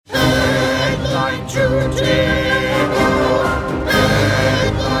Headline to table.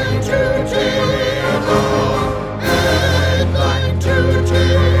 Headline to table. Headline to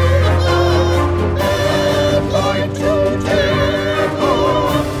table. Headline to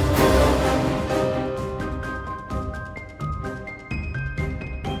table.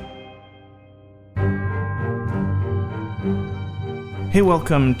 Hey,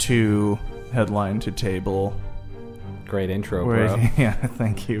 welcome to Headline to Table. Great intro, bro. Yeah,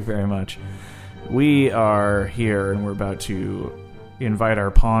 thank you very much. We are here and we're about to invite our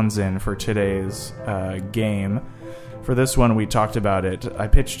pawns in for today's game. For this one, we talked about it. I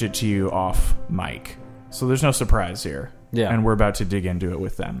pitched it to you off mic. So there's no surprise here. Yeah. And we're about to dig into it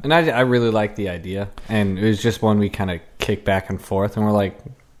with them. And I really like the idea. And it was just one we kind of kicked back and forth. And we're like,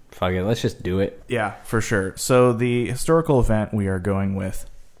 fuck it, let's just do it. Yeah, for sure. So the historical event we are going with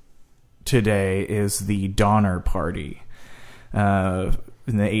today is the Donner Party.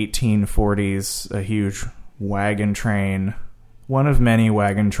 In the 1840s, a huge wagon train, one of many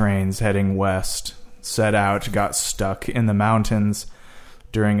wagon trains heading west, set out, got stuck in the mountains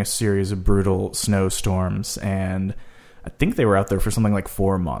during a series of brutal snowstorms, and I think they were out there for something like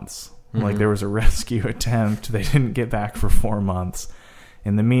 4 months. Mm-hmm. Like, there was a rescue attempt. They didn't get back for 4 months.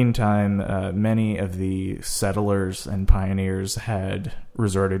 In the meantime, many of the settlers and pioneers had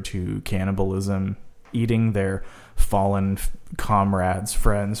resorted to cannibalism, eating their fallen comrades,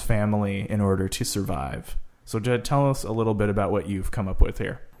 friends, family in order to survive. So, Jed, tell us a little bit about what you've come up with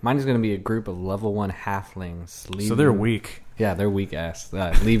here. Mine is going to be a group of level 1 halflings. So they're weak. Yeah, they're weak ass.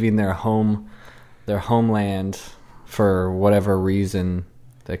 Leaving their homeland for whatever reason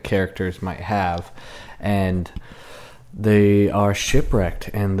the characters might have. And they are shipwrecked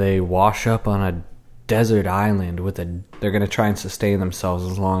and they wash up on a desert island they're going to try and sustain themselves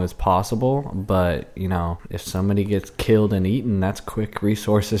as long as possible, but if somebody gets killed and eaten, that's quick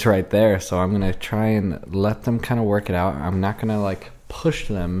resources right there. So I'm going to try and let them kind of work it out. I'm not going to push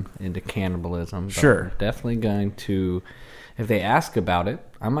them into cannibalism, but sure, I'm definitely going to, if they ask about it,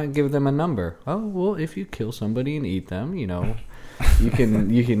 I might give them a number. Oh, well, if you kill somebody and eat them, you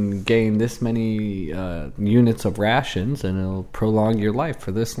can gain this many units of rations, and it'll prolong your life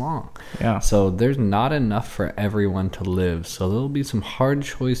for this long. Yeah. So there's not enough for everyone to live. So there'll be some hard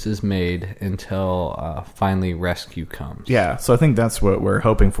choices made until finally rescue comes. Yeah. So I think that's what we're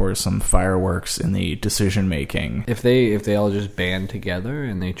hoping for, is some fireworks in the decision making. If they all just band together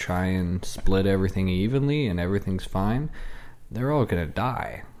and they try and split everything evenly and everything's fine, they're all gonna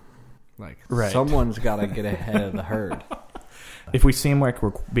die. Right. Someone's got to get ahead of the herd. If we seem like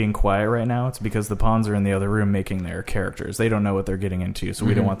we're being quiet right now, it's because the pawns are in the other room making their characters. They don't know what they're getting into, so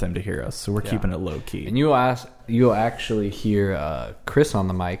we don't want them to hear us. So we're keeping it low key. And you'll actually hear Chris on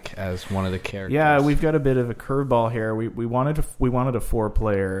the mic as one of the characters. Yeah, we've got a bit of a curveball here. We wanted a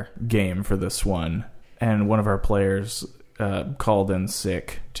 4-player game for this one, and one of our players called in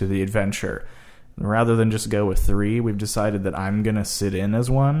sick to the adventure. Rather than just go with 3, we've decided that I'm gonna sit in as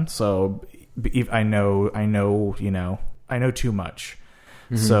one. So if I know too much.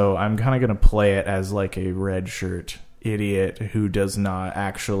 Mm-hmm. So I'm kind of going to play it as like a red shirt idiot who does not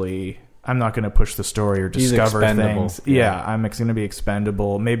actually... I'm not going to push the story or discover things. Yeah, I'm going to be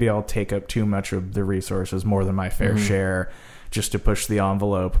expendable. Maybe I'll take up too much of the resources, more than my fair share, just to push the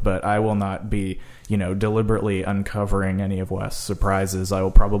envelope. But I will not be, deliberately uncovering any of Wes' surprises. I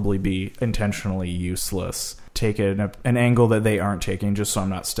will probably be intentionally useless. Take an angle that they aren't taking, just so I'm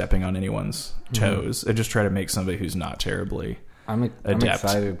not stepping on anyone's toes, and just try to make somebody who's not terribly adept.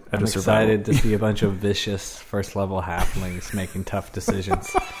 I'm excited to see a bunch of vicious first level halflings making tough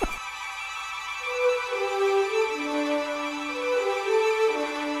decisions.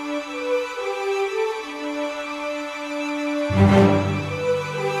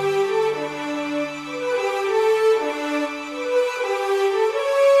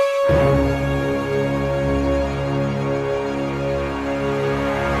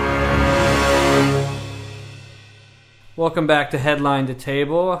 Welcome back to Headline to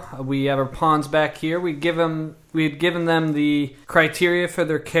Table. We have our pawns back here. We had given them the criteria for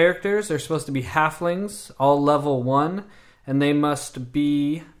their characters. They're supposed to be halflings, all level 1, and they must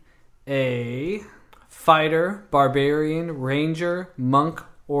be a fighter, barbarian, ranger, monk,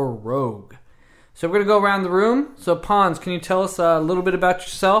 or rogue. So we're going to go around the room. So pawns, can you tell us a little bit about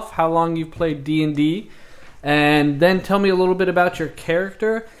yourself, how long you've played D&D, and then tell me a little bit about your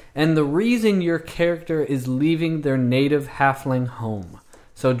character and the reason your character is leaving their native halfling home.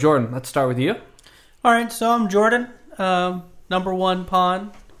 So, Jordan, let's start with you. All right, so I'm Jordan, number 1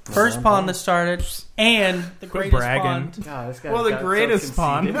 pawn, first pawn that started, and the greatest pawn. God, the greatest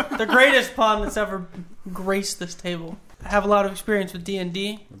pawn. The greatest pawn that's ever graced this table. have a lot of experience with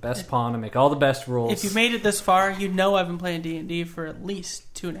D&D. The best pawn to make all the best rules. If you made it this far, you know I've been playing D&D for at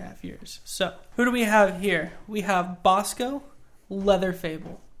least 2.5 years. So, who do we have here? We have Bosco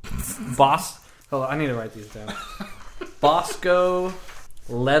Leatherfable. Hold on, I need to write these down. Bosco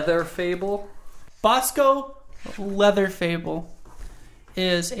Leatherfable. Bosco Leatherfable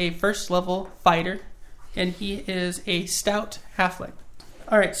is a first level fighter, and he is a stout halfling.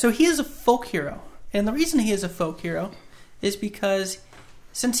 Alright, so he is a folk hero. And the reason he is a folk hero is because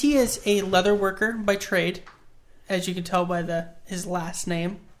since he is a leather worker by trade, as you can tell by his last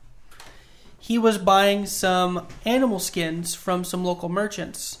name, he was buying some animal skins from some local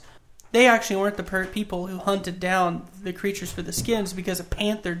merchants. They actually weren't the people who hunted down the creatures for the skins because a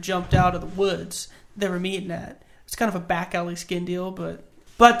panther jumped out of the woods they were meeting at. It's kind of a back alley skin deal,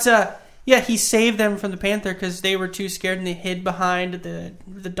 but yeah, he saved them from the panther because they were too scared and they hid behind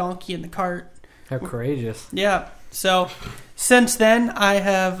the donkey in the cart. How courageous. Yeah. So since then, I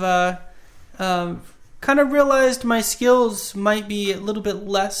have kind of realized my skills might be a little bit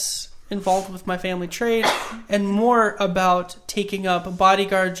less involved with my family trade and more about taking up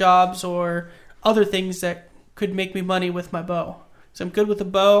bodyguard jobs or other things that could make me money with my bow. So I'm good with the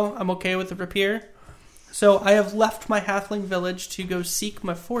bow. I'm okay with the rapier. So I have left my halfling village to go seek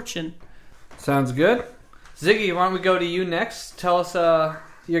my fortune. Sounds good. Ziggy, why don't we go to you next? Tell us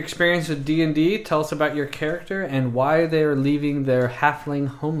your experience with D&D. Tell us about your character and why they're leaving their halfling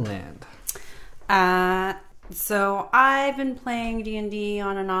homeland. So I've been playing D&D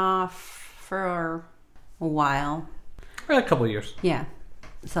on and off for a while. For a couple of years. Yeah,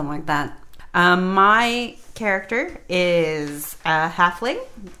 something like that. My character is a halfling,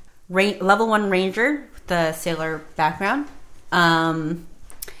 level 1 ranger with a sailor background. And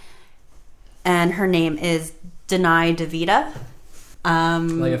her name is Denai DeVita.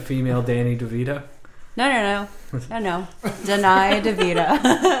 Like a female Danny DeVito? No. Denai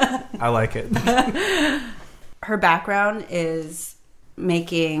DeVita. I like it. Her background is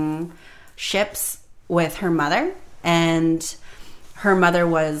making ships with her mother, and her mother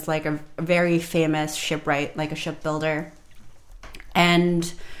was like a very famous shipwright, like a shipbuilder.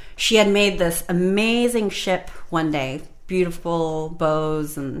 And she had made this amazing ship one day, beautiful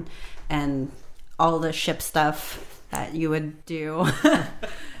bows and all the ship stuff that you would do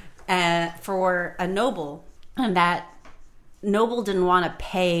for a noble. And that noble didn't want to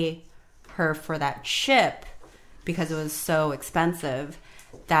pay her for that ship because it was so expensive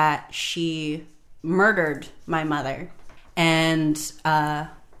that she murdered my mother and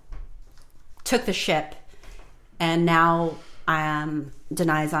took the ship. And now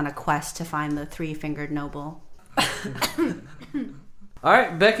Denai's on a quest to find the three-fingered noble. All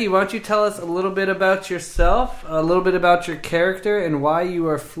right, Becky, why don't you tell us a little bit about yourself, a little bit about your character, and why you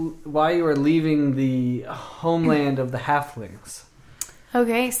are leaving the homeland of the halflings.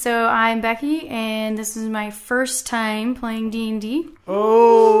 Okay, so I'm Becky, and this is my first time playing D&D.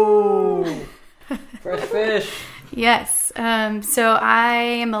 Oh, fresh fish. Yes, so I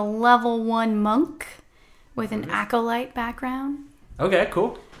am a level 1 monk with an acolyte background. Okay,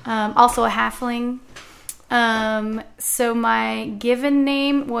 cool. Also a halfling. So my given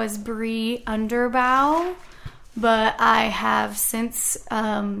name was Bree Underbow, but I have since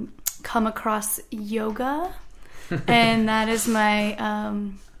come across yoga, and that is my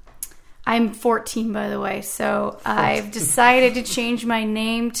I'm 14, by the way, so I've decided to change my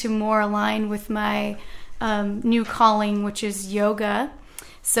name to more align with my new calling, which is yoga.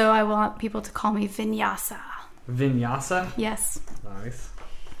 So I want people to call me Vinyasa. Vinyasa? Yes. Nice.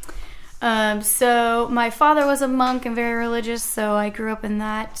 So my father was a monk and very religious, so I grew up in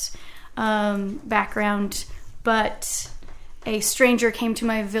that background. But a stranger came to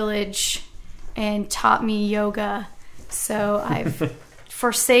my village and taught me yoga. So I've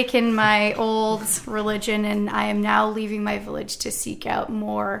forsaken my old religion, and I am now leaving my village to seek out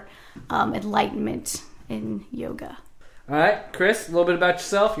more enlightenment in yoga. All right, Chris, a little bit about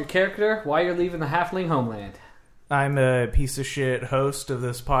yourself, your character, why you're leaving the halfling homeland. I'm a piece of shit host of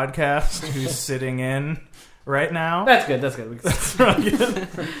this podcast who's sitting in right now. That's good. That's really good.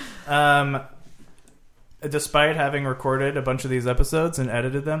 Despite having recorded a bunch of these episodes and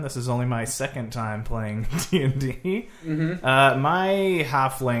edited them, this is only my second time playing D&D. Mm-hmm. My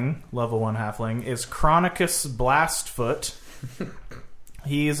halfling, level 1 halfling, is Chronicus Blastfoot.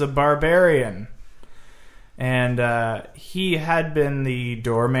 He's a barbarian. And he had been the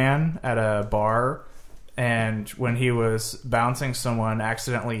doorman at a bar, and when he was bouncing someone,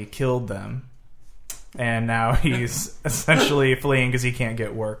 accidentally killed them. And now he's essentially fleeing because he can't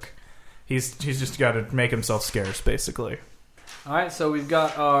get work. He's just got to make himself scarce, basically. All right, so we've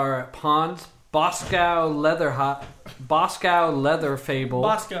got our pawns Bosco Leather Fable.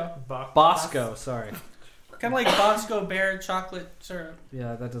 Bosco, sorry. Kind of like Bosco Bear chocolate syrup.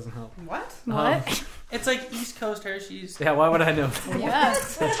 Yeah, that doesn't help. What? What? It's like East Coast Hershey's. Yeah, why would I know?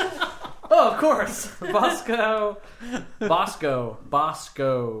 Yes. Oh, of course. Bosco.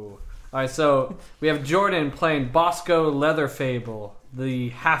 Alright, so we have Jordan playing Bosco Leather Fable,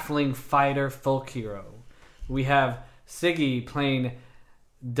 the halfling fighter folk hero. We have Siggy playing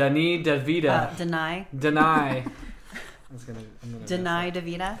Dani Davida. Deny. Denai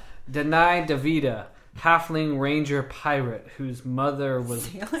Davida, halfling ranger pirate whose mother was...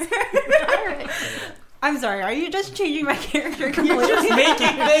 I'm sorry, are you just changing my character completely? You're just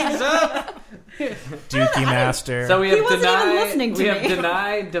making things up. Dookie Master. So we have wasn't even listening to me.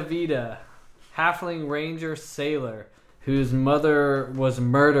 Denai Davida, halfling ranger sailor whose mother was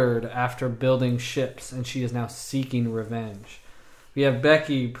murdered after building ships, and she is now seeking revenge. We have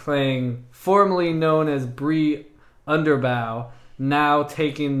Becky playing, formerly known as Bree Underbow, now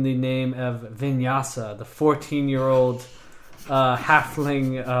taking the name of Vinyasa, the 14-year-old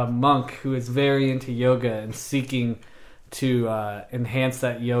halfling monk who is very into yoga and seeking to enhance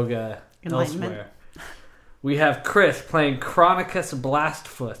that yoga elsewhere. We have Chris playing Chronicus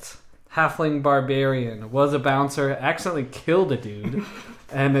Blastfoot, halfling barbarian, was a bouncer, accidentally killed a dude,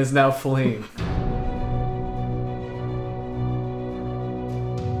 and is now fleeing.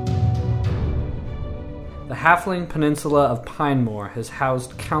 The halfling peninsula of Pinemore has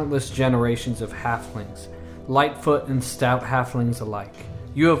housed countless generations of halflings, Lightfoot and stout halflings alike.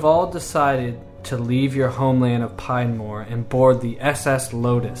 You have all decided to leave your homeland of Pinemore and board the SS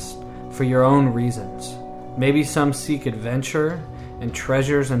Lotus for your own reasons. Maybe some seek adventure and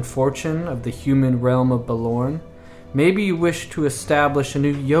treasures and fortune of the human realm of Belorn. Maybe you wish to establish a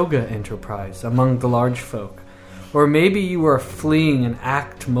new yoga enterprise among the large folk. Or maybe you are fleeing an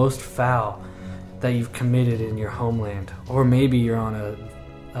act most foul that you've committed in your homeland. Or maybe you're on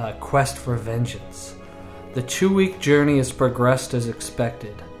a quest for vengeance. The 2-week journey has progressed as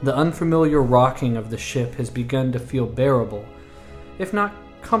expected. The unfamiliar rocking of the ship has begun to feel bearable, if not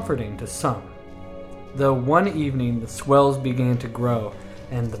comforting to some. Though one evening the swells began to grow,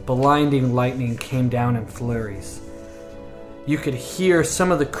 and the blinding lightning came down in flurries. You could hear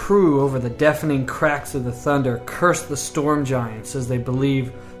some of the crew over the deafening cracks of the thunder curse the storm giants as they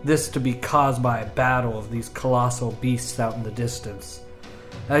believe this to be caused by a battle of these colossal beasts out in the distance.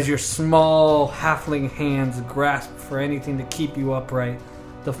 As your small halfling hands grasp for anything to keep you upright,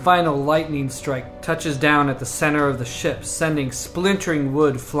 the final lightning strike touches down at the center of the ship, sending splintering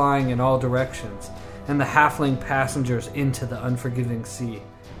wood flying in all directions, and the halfling passengers into the unforgiving sea.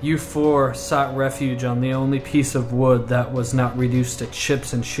 You four sought refuge on the only piece of wood that was not reduced to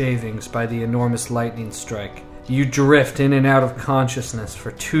chips and shavings by the enormous lightning strike. You drift in and out of consciousness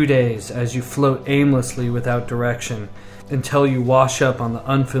for 2 days as you float aimlessly without direction until you wash up on the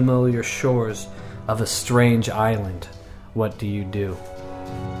unfamiliar shores of a strange island. What do you do?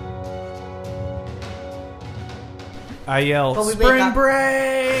 I yell, But we wake "Spring up-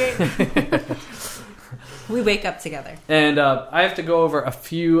 break!" We wake up together. And I have to go over a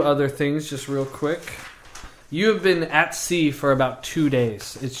few other things just real quick. You have been at sea for about 2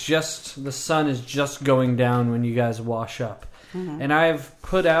 days. It's just, the sun is just going down when you guys wash up. Mm-hmm. And I've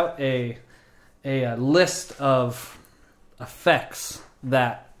put out a list of effects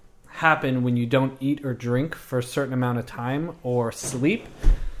that happen when you don't eat or drink for a certain amount of time or sleep.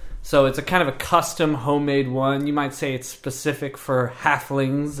 So it's a kind of a custom homemade one. You might say it's specific for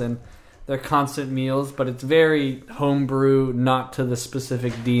halflings and their constant meals, but it's very homebrew, not to the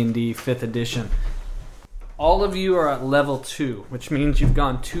specific D&D 5th edition. All of you are at level 2, which means you've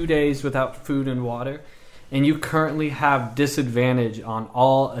gone 2 days without food and water, and you currently have disadvantage on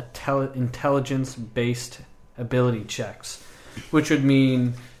all intelligence-based ability checks, which would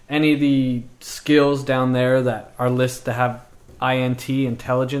mean any of the skills down there that are listed to have INT,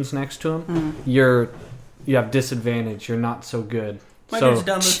 intelligence, next to them, you have disadvantage. You're not so good. My dude's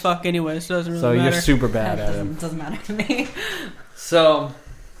dumb as fuck anyway, so it doesn't really matter. You're super bad at him. Doesn't matter to me. So,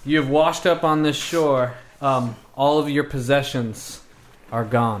 you've washed up on this shore. All of your possessions are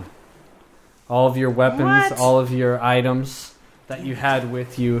gone. All of your weapons, all of your items that you had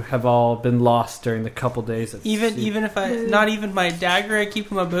with you have all been lost during the couple days at sea. Even if I, not even my dagger I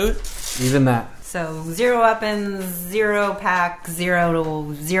keep in my boot. Even that. So 0 weapons, 0 pack,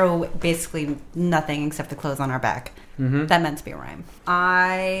 0, basically nothing except the clothes on our back. Mm-hmm. That meant to be a rhyme.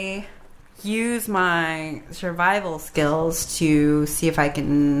 I use my survival skills to see if I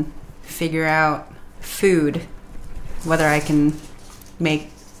can figure out food, whether I can make,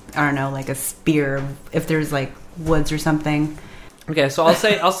 I don't know, like a spear, if there's like woods or something. Okay, so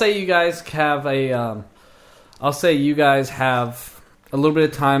I'll say you guys have a little bit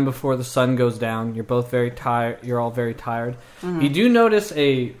of time before the sun goes down. You're both very tired. You're all very tired. You do notice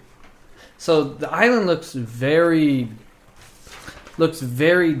so the island looks very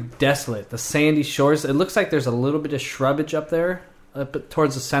desolate. The sandy shores. It looks like there's a little bit of shrubage up there, up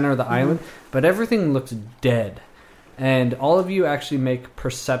towards the center of the island, but everything looks dead. And all of you actually make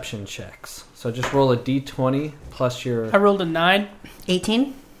perception checks. So just roll a d20 plus your... I rolled a 9.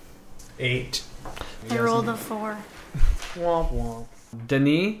 18. 8. I rolled a 4. Womp womp.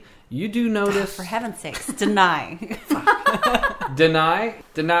 Denis, you do notice... For heaven's sakes, deny.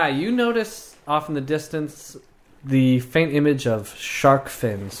 Deny, you notice off in the distance the faint image of shark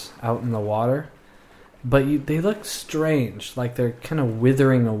fins out in the water. But they look strange, like they're kind of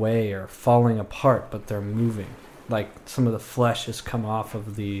withering away or falling apart, but they're moving. Like some of the flesh has come off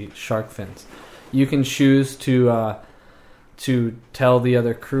of the shark fins. You can choose to tell the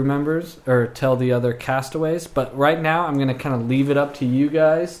other crew members or tell the other castaways, but right now I'm going to kind of leave it up to you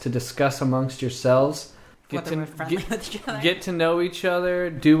guys to discuss amongst yourselves. Whether we're friendly with each other. Get to know each other,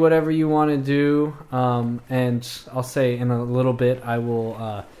 do whatever you want to do, and I'll say in a little bit I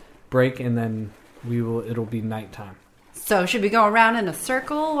will break, and then it'll be nighttime. So should we go around in a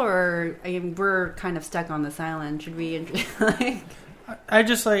circle, or we're kind of stuck on this island? Should we?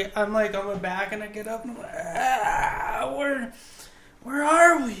 I'm like on my back and I get up and I'm like, where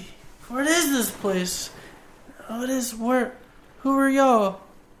are we? What is this place? Who are y'all?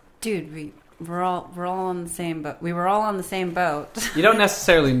 Dude, we're all on the same boat. We were all on the same boat. You don't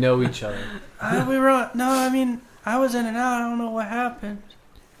necessarily know each other. I was in and out. I don't know what happened.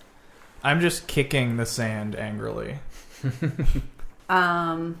 I'm just kicking the sand angrily.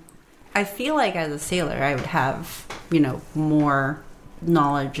 I feel like as a sailor, I would have, more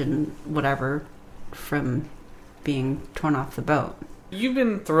knowledge and whatever from being torn off the boat. You've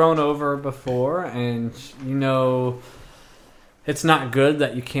been thrown over before, and it's not good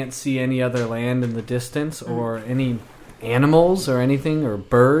that you can't see any other land in the distance or any animals or anything or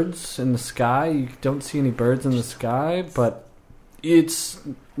birds in the sky. You don't see any birds in the sky, but it's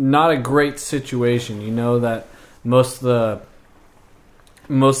not a great situation. You know that most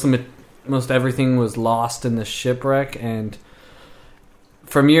everything was lost in the shipwreck, and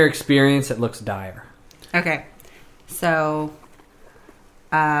from your experience, it looks dire. Okay, so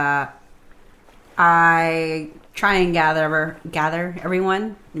I try and gather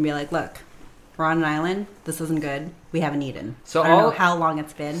everyone and be like, look, we're on an island. This isn't good. We haven't eaten. So I don't know how long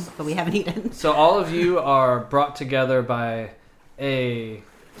it's been, but we haven't eaten. So all of you are brought together by kind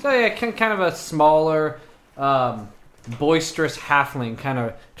of a smaller, boisterous halfling. Kind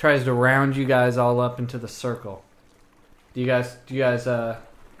of tries to round you guys all up into the circle. Do you guys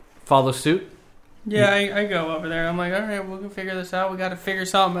follow suit? Yeah, I go over there. I'm like, all right, we can figure this out. We got to figure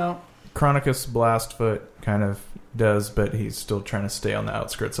something out. Chronicus Blastfoot kind of does, but he's still trying to stay on the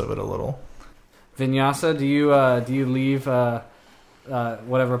outskirts of it a little. Vinyasa, do you leave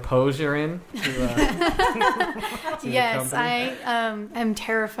whatever pose you're in? Yes, I am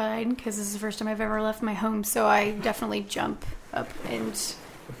terrified because this is the first time I've ever left my home. So I definitely jump up and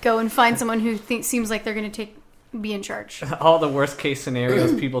go and find someone who seems like they're going to be in charge. All the worst case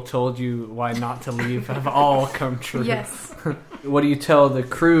scenarios people told you why not to leave have all come true. Yes. What do you tell the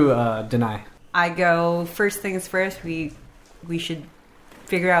crew, Deny? I go, first things first, we should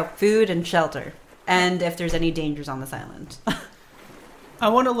figure out food and shelter. And if there's any dangers on this island. I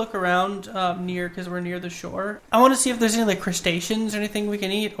want to look around because we're near the shore. I want to see if there's any like crustaceans or anything we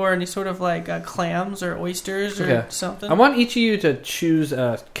can eat, or any sort of like clams or oysters or something. I want each of you to choose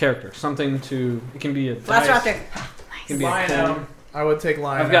a character, something to. It can be a dice. Velociraptor. It can be a coin. I would take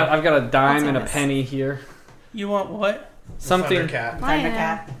lion. I've got a dime and a What's penny here. You want what? Something. Thundercat.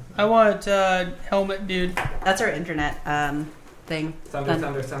 Thundercat. I want helmet dude. That's our internet thing.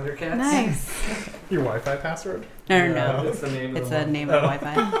 Thundercat. Nice. Your Wi-Fi password? No. That's the name. It's of the one. name of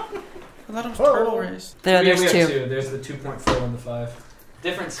Wi-Fi. I thought it was turtle race. There's we have two. two. There's the 2.4 and the 5.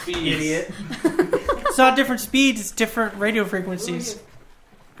 Different speeds. Idiot. It's not different speeds. It's different radio frequencies.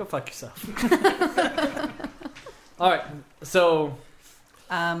 Go fuck yourself. All right. So.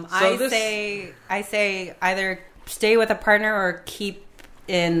 I say either stay with a partner or keep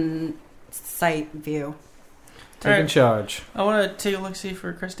in sight view. Taking charge. I want to take a look, see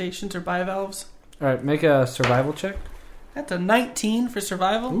for crustaceans or bivalves. All right. Make a survival check. That's a 19 for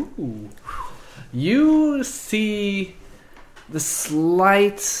survival. Ooh. You see the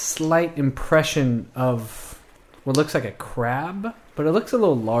slight impression of what looks like a crab, but it looks a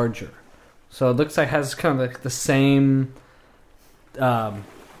little larger. So it looks like it has kind of like the same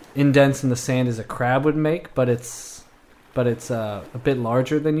indents in the sand as a crab would make, but it's but it's a bit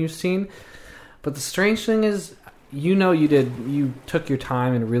larger than you've seen. But the strange thing is, you took your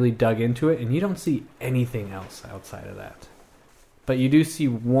time and really dug into it, and you don't see anything else outside of that. But you do see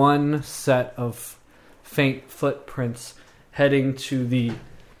one set of faint footprints heading towards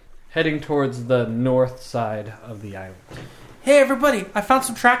the north side of the island. Hey, everybody! I found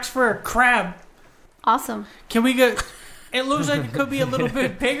some tracks for a crab. Awesome. Can we go? It looks like it could be a little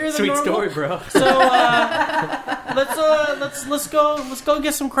bit bigger than Sweet normal. story, bro. So let's go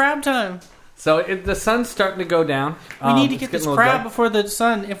get some crab time. So the sun's starting to go down. We need to It's get getting this a little crab dark. before the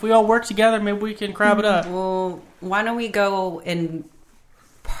sun. If we all work together, maybe we can crab it up. Well, why don't we go in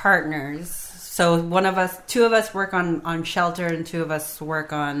partners? So two of us work on shelter, and two of us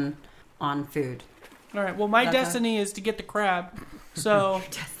work on food. All right. Well, my Okay. destiny is to get the crab. So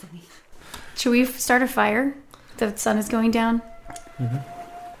Destiny. Should we start a fire? The sun is going down. All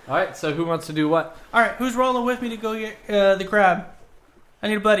right. So who wants to do what? all right, who's rolling with me to go get the crab? I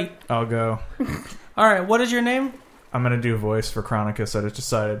need a buddy. I'll go. All right. What is your name? I'm gonna do a voice for Chronicus. I just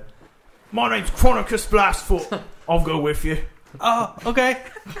decided. My name's Chronicus Blastfoot. I'll go with you. Oh, okay.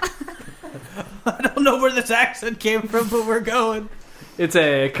 I don't know where this accent came from, but we're going.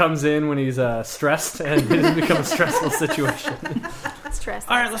 It comes in when he's stressed, and it has become a stressful situation. Stress.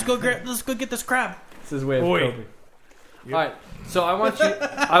 All right, let's go get this crab. It's his way of Oi. coping. All right. So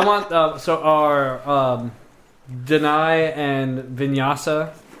so our Denai and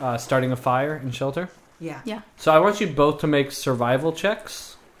Vinyasa starting a fire in shelter. Yeah. Yeah. So I want you both to make survival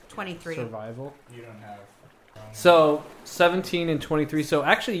checks. 23. Survival. You don't have. So 17 and 23. So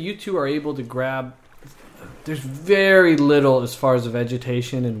actually, you two are able to grab. There's very little as far as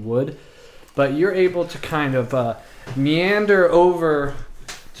vegetation and wood, but you're able to kind of meander over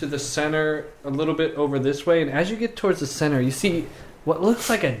to the center a little bit over this way. And as you get towards the center, you see what looks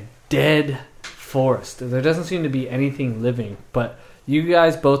like a dead forest. There doesn't seem to be anything living, but you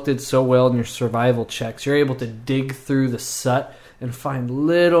guys both did so well in your survival checks. You're able to dig through the soot and find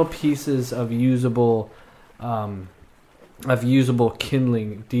little pieces of usable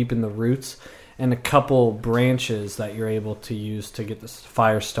kindling deep in the roots, and a couple branches that you're able to use to get this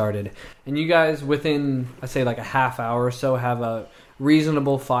fire started. And you guys, within, I say, like a half hour or so, have a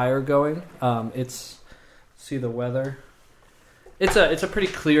reasonable fire going. See the weather. It's a pretty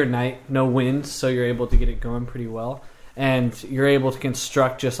clear night, no wind, so you're able to get it going pretty well. And you're able to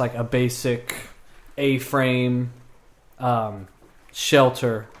construct just like a basic A-frame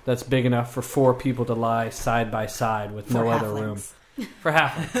shelter that's big enough for 4 people to lie side by side with no other room. For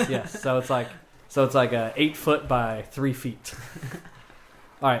halflings, yes. So it's like a 8 foot by 3 feet.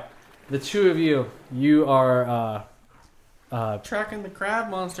 All right, the two of you are Tracking the crab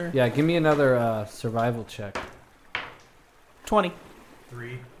monster. yeah. Give me another survival check. 20.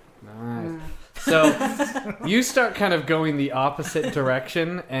 3. Nice. So you start kind of going the opposite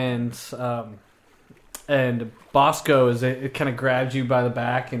direction, and Bosco it kind of grabs you by the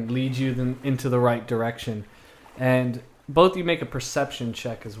back and leads you into the right direction, and both you make a perception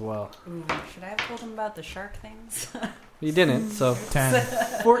check as well. Ooh, should I have told him about the shark things? You didn't, so 10.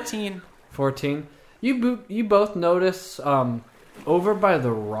 14. 14. You both notice over by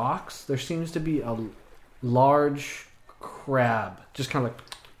the rocks there seems to be a large crab, just kind of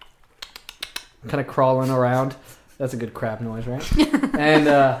crawling around. That's a good crab noise, right?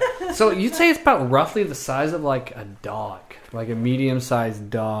 And so you'd say it's about roughly the size of like a dog, like a medium-sized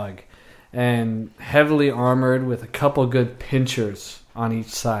dog, and heavily armored with a couple good pinchers on each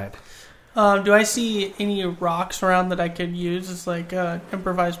side. Do I see any rocks around that I could use as like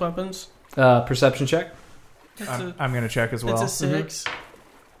improvised weapons? Perception check. I'm going to check as well. It's a 6.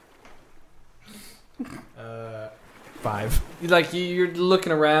 5. Like you're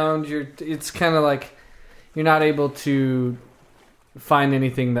looking around, it's kind of like you're not able to find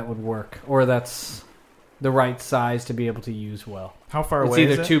anything that would work or that's the right size to be able to use well. How far It's away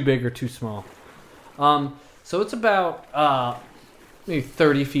either is it? too big or too small. So it's about maybe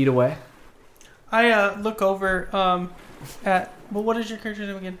 30 feet away. I look over at... Well, what is your character's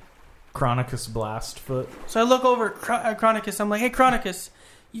name again? Chronicus Blastfoot. So I look over at Chronicus. I'm like, hey, Chronicus,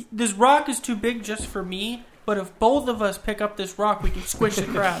 this rock is too big just for me, but if both of us pick up this rock, we can squish the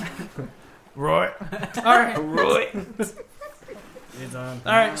crab. Right. All right. Right. All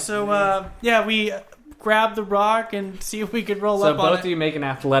right, so, we grab the rock and see if we can roll So up on both it. of you make an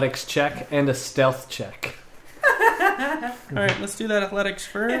athletics check and a stealth check. All right, let's do that athletics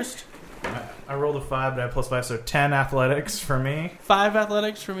first. I rolled a 5, but I had +5, so 10 athletics for me. 5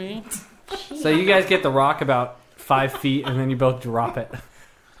 athletics for me. So you guys get the rock about 5 feet and then you both drop it.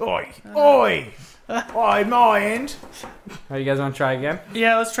 Oi! Oi! Oi, my end! Are you guys want to try again?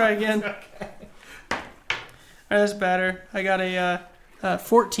 Yeah, let's try again. That's better. I got a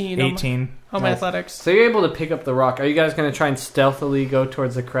 14 18. on my Nice. athletics. So you're able to pick up the rock. Are you guys going to try and stealthily go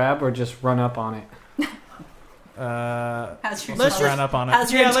towards the crab or just run up on it? How's your Let's Run up on it.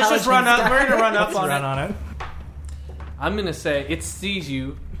 How's your Yeah, let's just run up. intelligence We're gonna run up Let's on run it. on it. I'm going to say it sees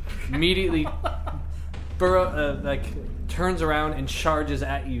you, immediately turns around and charges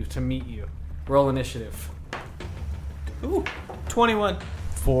at you to meet you. Roll initiative. Ooh, 21.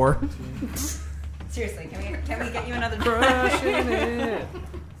 4. Seriously, can we get you another Crushing it.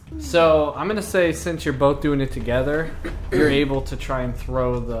 So I'm gonna say since you're both doing it together, you're able to try and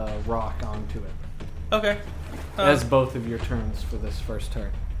throw the rock onto it Okay. as both of your turns for this first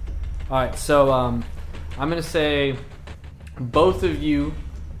turn. All right, so I'm gonna say both of you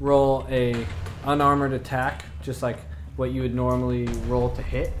roll a unarmored attack, just like what you would normally roll to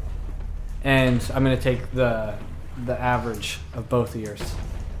hit, and I'm gonna take the average of both of yours.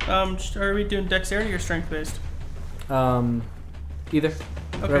 Are we doing dexterity or strength based? Either,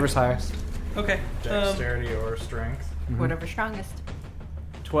 whatever's highest. Okay. Dexterity or strength. whatever strongest.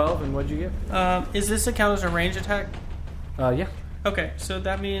 12, and what'd you get? Is this a count as a range attack? Yeah. Okay, so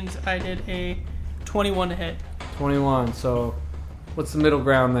that means I did a 21 to hit. 21. So, what's the middle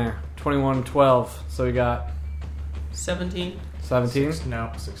ground there? 21 and 12. So we got 17. 17,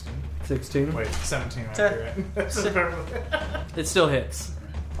 No, 16. 16. Wait, 17. Might Se- be right. It still hits.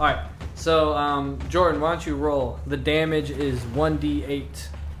 All right. So, Jordan, why don't you roll? The damage is 1d8.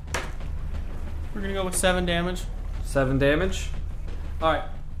 We're gonna go with 7 damage. 7 damage. All right.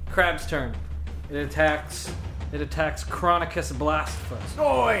 Crab's turn. It attacks Chronicus Blasphemous.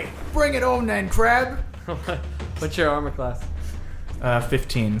 Oi! Bring it home then, crab! What's your armor class?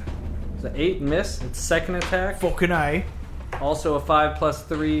 15. It's an 8 miss. It's second attack. Fucking I. Also a 5 plus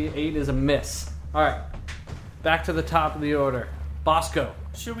 3. 8 is a miss. All right. Back to the top of the order. Bosco.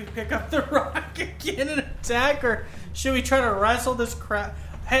 Should we pick up the rock again and attack, or should we try to wrestle this crab?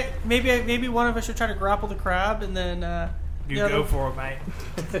 Hey, maybe one of us should try to grapple the crab, and then You the other- go for it,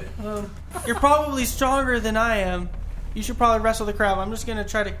 mate. You're probably stronger than I am. You should probably wrestle the crab. I'm just gonna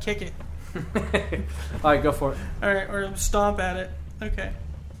try to kick it. All right, go for it. All right, or stomp at it. Okay.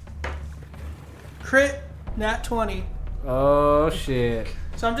 Crit, nat 20. Oh shit.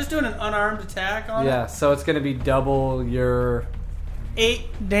 So I'm just doing an unarmed attack on Yeah, so it's gonna be double your. it.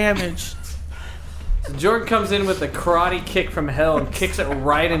 8 damage. So Jordan comes in with a karate kick from hell and kicks it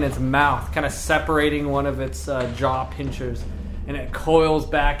right in its mouth, kind of separating one of its jaw pinchers, and it coils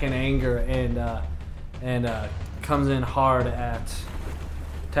back in anger and comes in hard at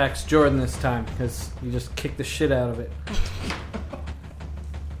attacks Jordan this time because you just kicked the shit out of it.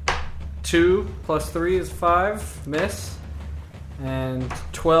 2 plus 3 is 5, miss, and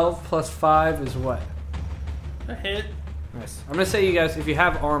 12 plus 5 is what? A hit. Nice. I'm gonna say, you guys, if you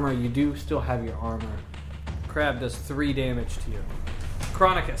have armor, you do still have your armor. Crab does 3 damage to you.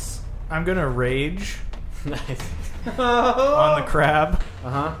 Chronicus. I'm gonna rage Nice. on the crab.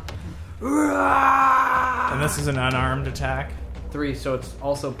 Uh huh. And this is an unarmed attack. 3, so it's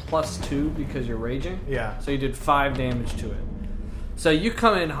also plus 2 because you're raging. Yeah. So you did 5 damage to it. So you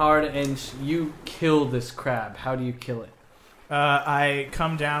come in hard and you kill this crab. How do you kill it? I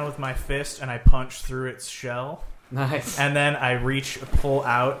come down with my fist and I punch through its shell. Nice. And then I pull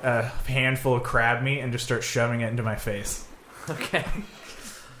out a handful of crab meat and just start shoving it into my face. Okay.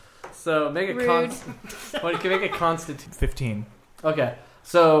 So make a Rude. Well, you can make a constitution. 15. Okay,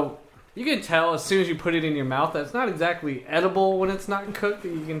 so you can tell as soon as you put it in your mouth that it's not exactly edible when it's not cooked.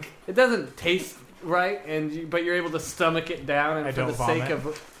 It doesn't taste right, but you're able to stomach it down. And I don't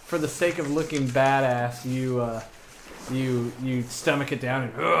for the sake of looking badass, you stomach it down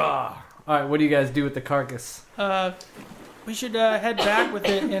and. Ugh. All right, what do you guys do with the carcass? We should head back with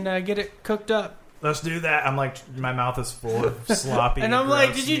it and get it cooked up. Let's do that. I'm like, my mouth is full of sloppy. And I'm like,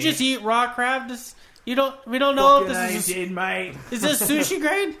 gross did you meat. just eat raw crab? We don't know if Fucking I this is did, mate. this sushi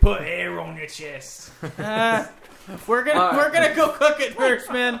grade? Put hair on your chest. We're gonna go cook it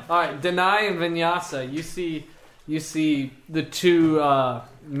first, man. All right, Denai and Vinyasa, you see the 2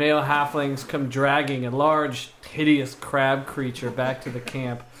 male halflings come dragging a large, hideous crab creature back to the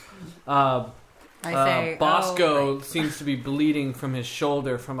camp. I say, Bosco oh, right. seems to be bleeding from his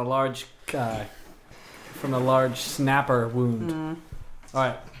shoulder from a large snapper wound. All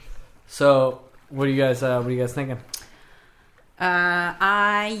right, so what are you guys thinking?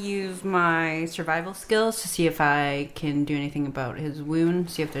 I use my survival skills to see if I can do anything about his wound.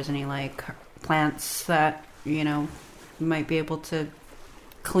 See if there's any like plants that might be able to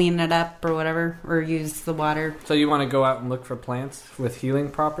clean it up or whatever, or use the water. So you want to go out and look for plants with healing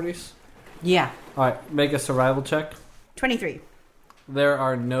properties? Yeah, All right, make a survival check. 23. There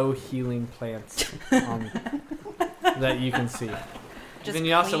are no healing plants on that you can see. Just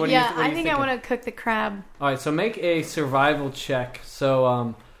Vinyasa, clean. what do you Yeah, what are I you think I thinking? want to cook the crab. All right, so make a survival check.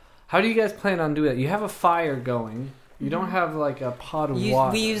 So, how do you guys plan on doing that? You have a fire going. You don't have like a pot of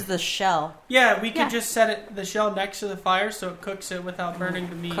water. We use the shell. Yeah, we could Yeah. just set the shell next to the fire so it cooks it without burning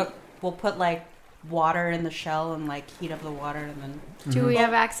the meat. We'll put like water in the shell and like heat up the water and then. Do we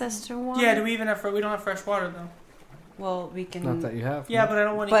have access to water? Yeah, do we even have? We don't have fresh water though. Well, we can. Not that you have. Yeah, but I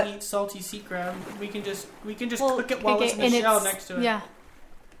don't want to But- eat salty sea crab. We can just Well, cook it while Okay, it's in the and shell next to it, Yeah.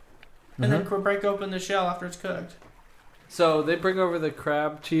 and then we'll break open the shell after it's cooked. So they bring over the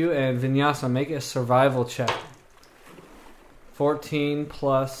crab to you, and Vinyasa, make a survival check. 14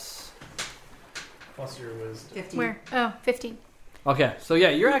 plus. Plus your wisdom. 15. Where? Oh, 15. Okay, so yeah,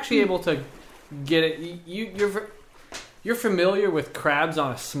 you're actually able to get it. You're familiar with crabs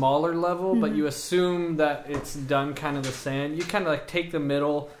on a smaller level, but you assume that it's done kind of the same. You kind of like take the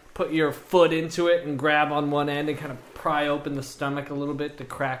middle, put your foot into it, and grab on one end and kind of pry open the stomach a little bit to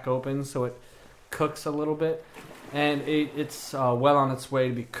crack open so it cooks a little bit. And it's well on its way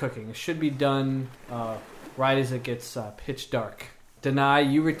to be cooking. It should be done right as it gets pitch dark. Deny,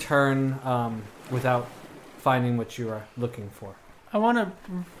 you return without finding what you are looking for. I want to,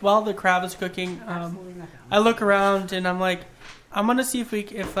 while the crab is cooking, Absolutely nothing. I look around and I'm like, I'm gonna see if we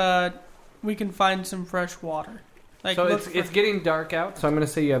can find some fresh water. Like, So look it's getting dark out, so I'm going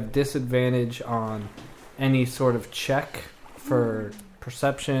to say you have disadvantage on any sort of check for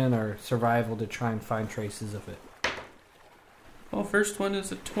perception or survival to try and find traces of it. Well, first one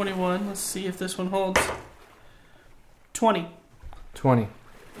is a 21. Let's see if this one holds. 20. 20.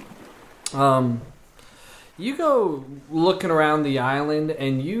 You go looking around the island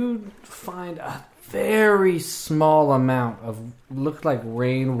and you find a very small amount of looked like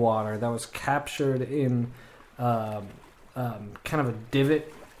rainwater that was captured in kind of a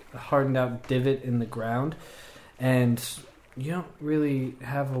divot, a hardened out divot in the ground, and you don't really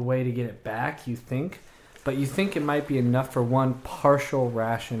have a way to get it back, you think, but you think it might be enough for one partial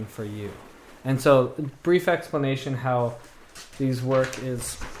ration for you. And so, brief explanation how these work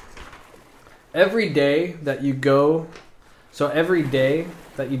is every day that you go, so every day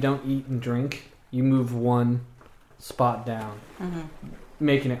that you don't eat and drink, you move one spot down,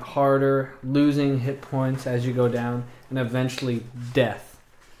 making it harder, losing hit points as you go down, and eventually death.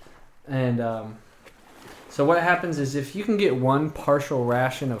 And so what happens is if you can get one partial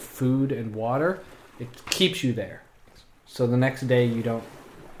ration of food and water, it keeps you there. So the next day you don't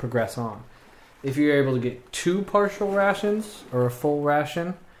progress on. If you're able to get two partial rations or a full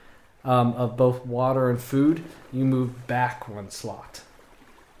ration of both water and food, you move back one slot.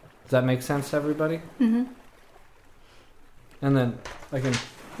 Does that make sense to everybody? Mm-hmm. And then I can.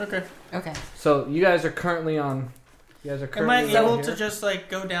 Okay. Okay. So you guys are currently on. You guys are Am I currently able on to here? just like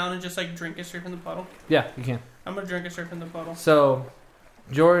go down and just like drink it straight from the bottle? Yeah, you can. I'm gonna drink it straight from the bottle. So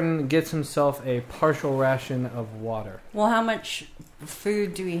Jordan gets himself a partial ration of water. Well, how much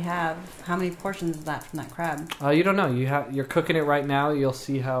food do we have? How many portions is that from that crab? You don't know. You're cooking it right now. You'll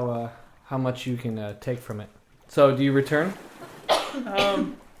see how much you can take from it. So do you return?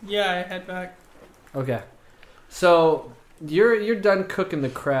 Yeah, I head back. Okay. So you're done cooking the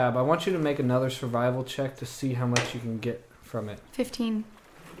crab. I want you to make another survival check to see how much you can get from it. 15.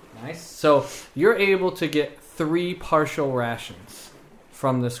 Nice. So you're able to get 3 partial rations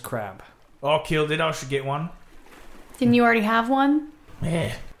from this crab. Oh, killed it. I should get one. Didn't you already have one?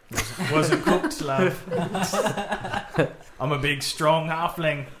 Yeah. Wasn't cooked, love. I'm a big, strong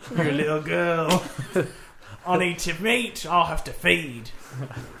halfling. You're a little girl. I need to meat. I'll have to feed.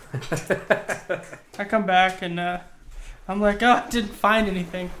 I come back and I'm like, oh, I didn't find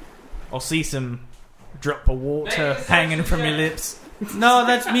anything. I'll see some drop of water hanging from your lips. No,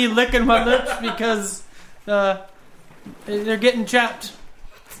 that's me licking my lips because they're getting chapped.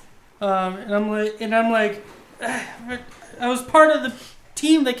 And I'm like, I was part of the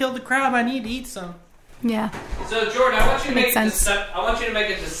team that killed the crab. I need to eat some. Yeah. So Jordan, I want you to Makes sense. I want you to make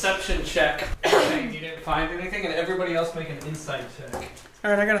a deception check. Saying you didn't find anything, and everybody else make an insight check.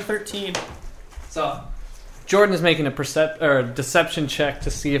 All right, I got a 13. So Jordan is making a deception check to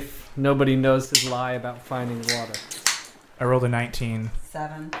see if nobody knows his lie about finding water. I rolled a 19.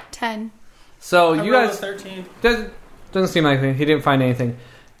 7. 10. So I you rolled a guys 13. doesn't seem like he didn't find anything.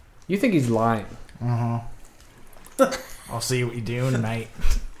 You think he's lying? Uh-huh. I'll see what you're doing, mate.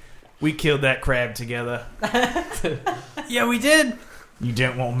 We killed that crab together. Yeah, we did. You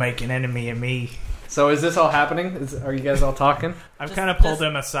don't want to make an enemy of me. So is this all happening? Are you guys all talking? I've Just- kind of pulled just-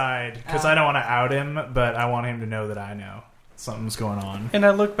 him aside because I don't want to out him, but I want him to know that I know something's going on. And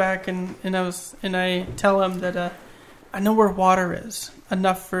I look back and I tell him that I know where water is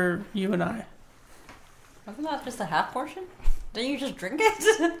enough for you and I. Wasn't that just a half portion? Didn't you just drink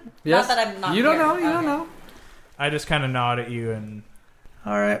it? Yes. Not that I'm not You don't here. know. You don't Okay. know. I just kind of nod at you and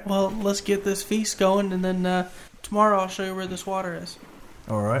All right, well, let's get this feast going, and then tomorrow I'll show you where this water is.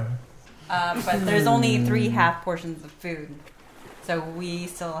 all right. But there's only 3 half portions of food. So we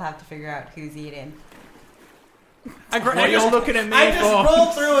still have to figure out who's eating. What are you looking at me I just for? roll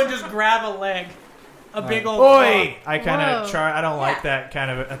through and just grab a leg. A big old Oi! I kind of Whoa. I don't like Yeah. that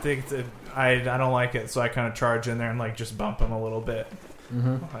kind of. I think it's I don't like it, so I kind of charge in there and like just bump him a little bit.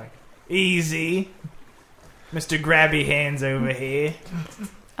 Like, easy, Mr. Grabby Hands over here.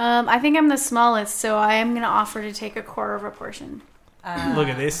 I think I'm the smallest, so I am going to offer to take a quarter of a portion. Look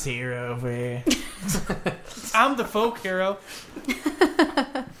at this hero over here. I'm the folk hero.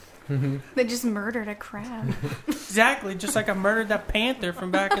 They just murdered a crab. Exactly, just like I murdered that panther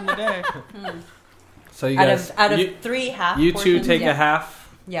from back in the day. So you Out guys, of you, 3 half you portions, two take yeah. a half.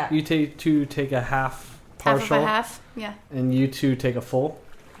 Yeah. You two take a half partial, Half of a half. Yeah. and you two take a full.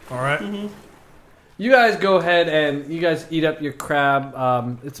 All right. You guys go ahead and you guys eat up your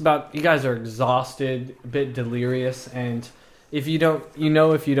crab. It's about you guys are exhausted, a bit delirious, and if you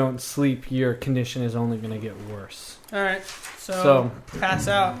don't sleep, your condition is only going to get worse. All right, So pass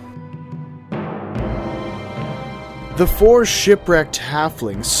out. The 4 shipwrecked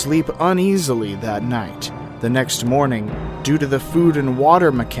halflings sleep uneasily that night. The next morning, due to the food and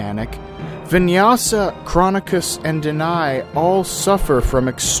water mechanic, Vinyasa, Chronicus, and Denai all suffer from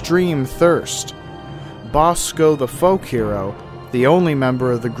extreme thirst. Bosco the folk hero, the only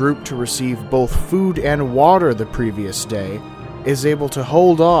member of the group to receive both food and water the previous day, is able to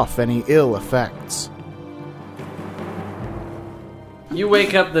hold off any ill effects. you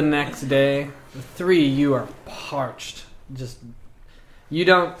wake up the next day. The 3, you are parched. You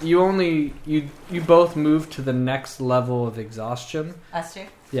both move to the next level of exhaustion. Us two?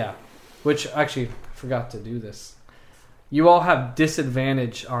 Yeah, which actually I forgot to do this. You all have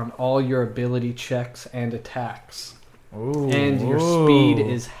disadvantage on all your ability checks and attacks, and your speed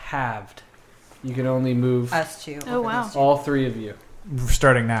is halved. You can only move Us two. Oh, wow. all 3 of you.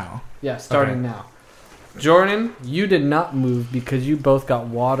 Starting now. Yeah, starting now. Jordan, you did not move because you both got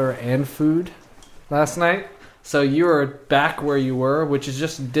water and food last night. So you are back where you were, which is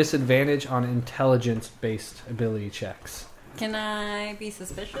just disadvantage on intelligence-based ability checks. Can I be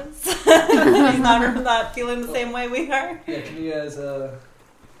suspicious? He's not feeling the same way we are. Yeah, can you guys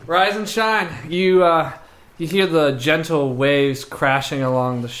rise and shine? You hear the gentle waves crashing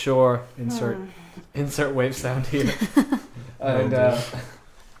along the shore. Insert wave sound here. And all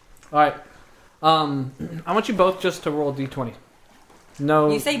right, I want you both just to roll d20.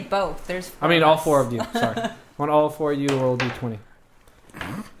 No, You say both. There's. I mean of all us. 4 of you. Sorry, I want all 4 of you to roll d20.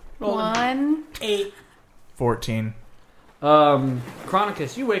 Roll 1. 8. 14.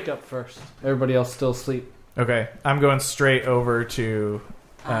 Chronicus, you wake up first. Everybody else still asleep. Okay, I'm going straight over to.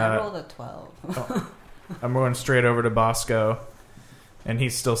 I rolled a 12. I'm going straight over to Bosco, and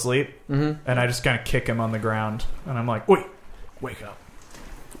he's still asleep. Mm-hmm. And I just kind of kick him on the ground, and I'm like, "Wait, wake up!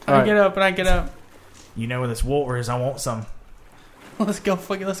 I get up. You know where this water is? I want some." Let's go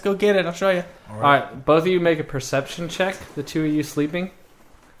get it. I'll show you. All right, both of you make a perception check. The 2 of you sleeping.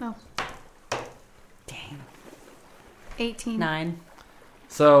 Dang. 18. 9.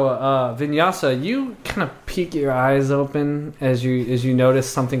 So, Vinyasa, you kind of peek your eyes open as you notice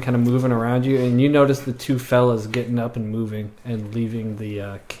something kind of moving around you, and you notice the 2 fellas getting up and moving and leaving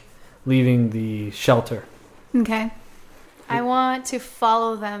the shelter. Okay. I want to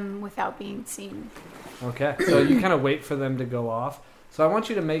follow them without being seen. Okay, so you kind of wait for them to go off. So I want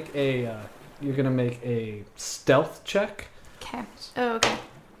you to make you're gonna make a stealth check. Okay. Oh, okay.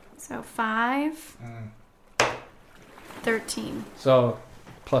 So 5. 13. So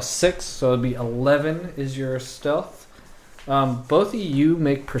plus 6, so it'd be 11 is your stealth. Both of you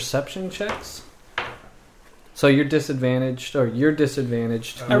make perception checks. So you're disadvantaged.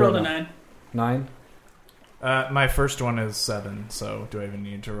 I rolled a 9. 9. My first one is 7, so do I even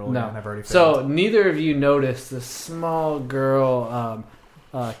need to roll No. again? I've already So failed. neither of you notice this small girl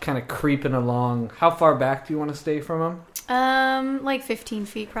kind of creeping along. How far back do you want to stay from him? Like 15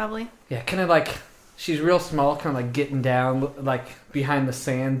 feet probably. Yeah, kind of like she's real small, kind of like getting down, like behind the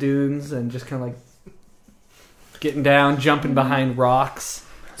sand dunes, and just kind of like getting down, jumping behind rocks.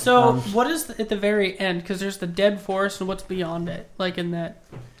 So, what is at the very end? Because there's the dead forest, and what's beyond it? Like in that.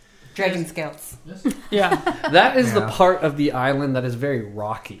 Dragon scales. Yeah. That is the Yeah. part of the island that is very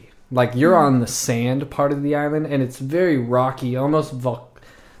rocky. Like you're on the sand part of the island, and it's very rocky, almost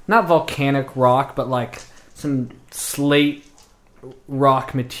not volcanic rock, but like some slate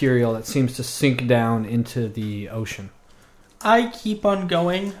rock material that seems to sink down into the ocean. I keep on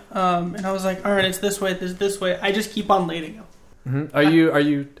going, and I was like, all right, it's this way, this way. I just keep on leading him. Mm-hmm. Are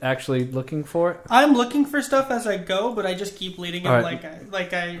you actually looking for it? I'm looking for stuff as I go, but I just keep leading him Right.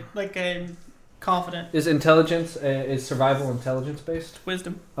 like I'm confident. Is intelligence is survival intelligence based?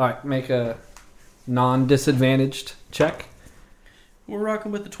 Wisdom. All right, make a non-disadvantaged check. We're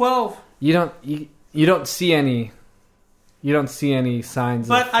rocking with the 12, You don't see any signs.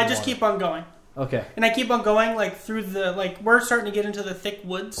 but of I just water. keep on going, Okay. and I keep on going like through the we're starting to get into the thick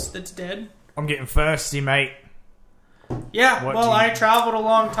woods that's dead. I'm getting thirsty, mate. Yeah, What well, do you- I traveled a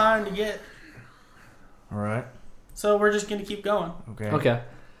long time to get, All right. so we're just gonna keep going. Okay.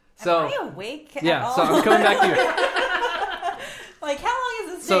 So Am I awake? at yeah, all? so I'm coming back to you. Like, how long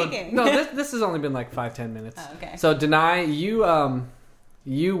is this So taking? no, this has only been like 5-10 minutes. Oh, okay. So Denai,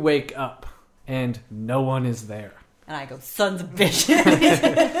 you wake up and no one is there. And I go, sons of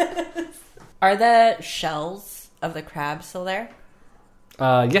bitches. Are the shells of the crab still there?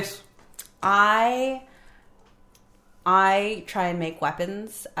 Yes. I try and make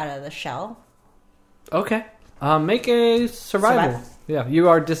weapons out of the shell. Okay. Make a survival. Survival. Yeah, you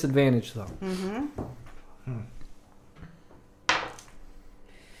are disadvantaged though.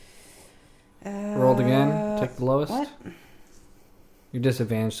 Rolled again. Take the lowest. What? You're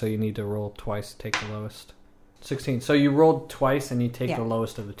disadvantaged, so you need to roll twice to take the lowest. 16. So you rolled twice, and you take Yeah. the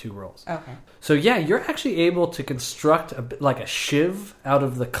lowest of the two rolls. Okay. So yeah, you're actually able to construct a bit like a shiv out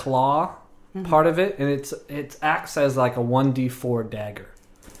of the claw part of it, and it acts as like a 1d4 dagger.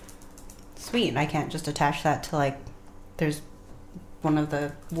 Sweet. I can't just attach that to there's one of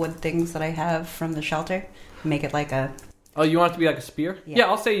the wood things that I have from the shelter. Make it like a... Oh, you want it to be like a spear? Yeah.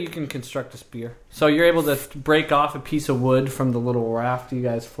 I'll say you can construct a spear. So you're able to break off a piece of wood from the little raft you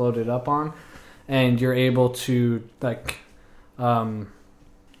guys floated up on, and you're able to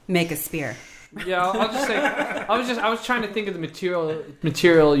Make a spear. yeah, I'll just say I was trying to think of the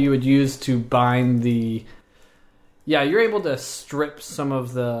material you would use to bind the. Yeah, you're able to strip some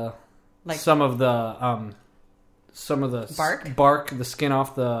of the Bark? the skin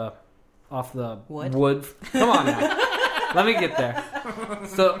off the Wood? Come on now. Let me get there.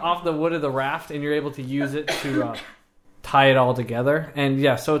 So off the wood of the raft, and you're able to use it to tie it all together. And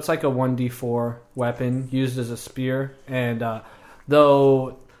yeah, so it's like a 1d4 weapon used as a spear. And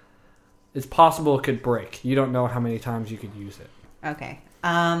though it's possible it could break, you don't know how many times you could use it. Okay.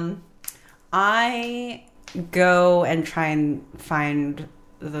 I go and try and find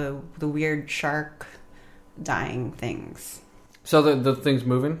the weird shark dying things. So the thing's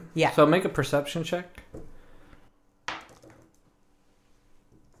moving? Yeah. So make a perception check.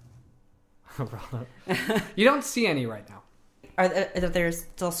 You don't see any right now. Are there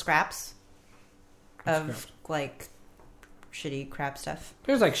still scraps of shitty crab stuff?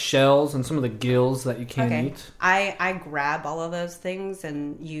 There's like shells and some of the gills that you can't eat. I grab all of those things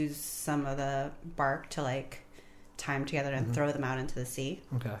and use some of the bark to tie them together and throw them out into the sea.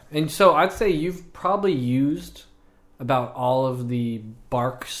 Okay. And so I'd say you've probably used about all of the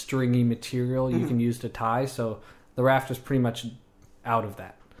bark stringy material you can use to tie, so the raft is pretty much out of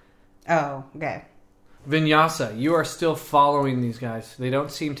that. Oh, okay. Vinyasa, you are still following these guys. They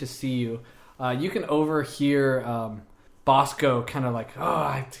don't seem to see you. You can overhear Bosco kind of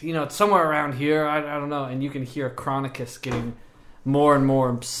it's somewhere around here. I don't know. And you can hear Chronicus getting more and more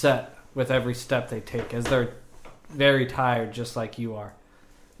upset with every step they take as they're very tired, just like you are.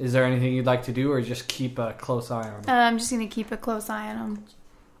 Is there anything you'd like to do, or just keep a close eye on them? I'm just going to keep a close eye on them.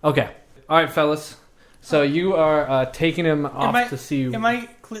 Okay. All right, fellas. So you are taking him off to see...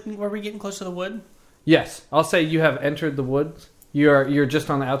 Were we getting close to the wood? Yes. I'll say you have entered the woods. You're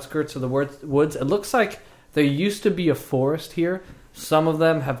just on the outskirts of the woods. It looks like there used to be a forest here. Some of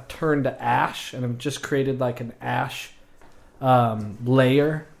them have turned to ash and have just created like an ash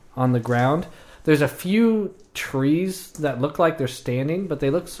layer on the ground. There's a few trees that look like they're standing, but they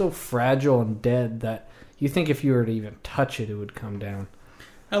look so fragile and dead that you think if you were to even touch it, it would come down.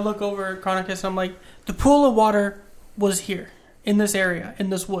 I look over at Chronicus and I'm like, the pool of water was here, in this area, in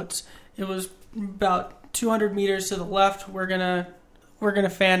this woods. It was about 200 meters to the left. We're gonna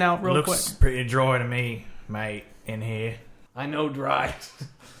fan out real Looks quick. pretty dry to me, mate, in here. I know dry.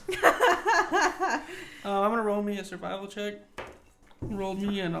 I'm gonna roll me a survival check. Rolled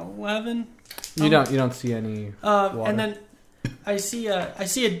me an 11. You don't see any water. And then I see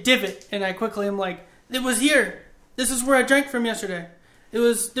a divot, and I quickly am like, it was here. This is where I drank from yesterday. There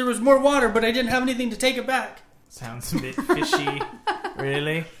was more water, but I didn't have anything to take it back. Sounds a bit fishy.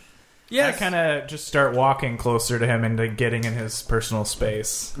 Really? Yes. I kind of just start walking closer to him into getting in his personal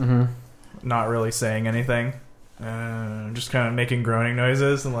space. Mm-hmm. Not really saying anything. Just kind of making groaning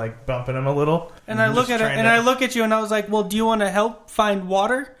noises and like bumping him a little. And I look Just at it, trying and to- I look at you, and I was like, "Well, do you want to help find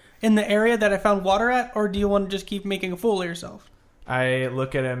water in the area that I found water at, or do you want to just keep making a fool of yourself?" I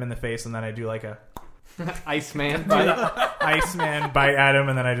look at him in the face and then I do like a Iceman. Iceman bite at him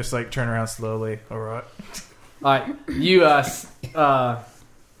and then I just like turn around slowly. Alright. Alright, you,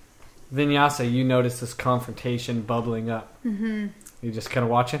 Vinyasa, you notice this confrontation bubbling up. Mm-hmm. You just kind of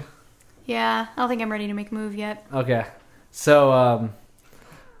watching? Yeah, I don't think I'm ready to make a move yet. Okay. So,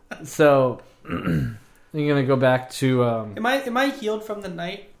 you're gonna go back to, Am I healed from the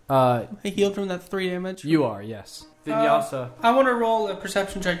night? uh, I healed from that 3 damage. you are, yes. Vinyasa. I want to roll a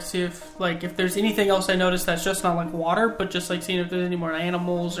perception check to see if there's anything else I noticed that's just not like water, but just like seeing if there's any more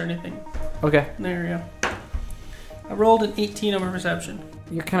animals or anything. Okay. There we go. I rolled an 18 on my perception.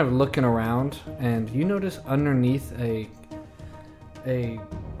 You're kind of looking around, and you notice underneath a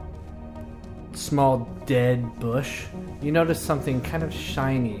small dead bush, you notice something kind of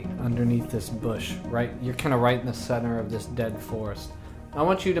shiny underneath this bush. Right, you're kind of right in the center of this dead forest. I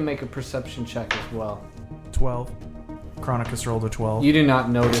want you to make a perception check as well. 12. Chronicus rolled a 12. You do not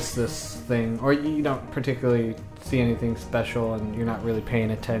notice this thing, or you don't particularly see anything special, and you're not really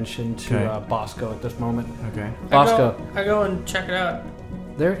paying attention to Okay. Bosco at this moment. Okay. Bosco. I go and check it out.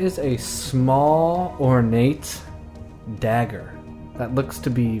 There is a small, ornate dagger that looks to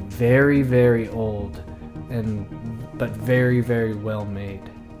be very, very old, but very, very well made.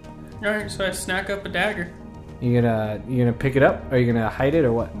 All right, so I snack up a dagger. You gonna pick it up? Or are you gonna hide it,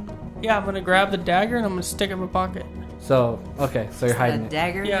 or what? Yeah, I'm gonna grab the dagger and I'm gonna stick it in my pocket. So okay, so you're hiding a it.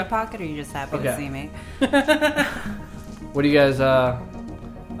 dagger in Yeah. your pocket, or are you just happy Okay. to see me? What do you guys?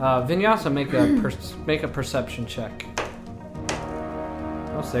 Vinyasa, make a perception check.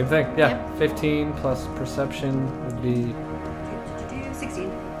 Oh, same thing. Yeah, Yep. 15 plus perception would be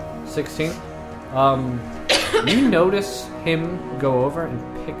 16. 16. You notice him go over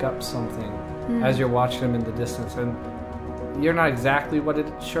and pick up something as you're watching him in the distance, and you're not exactly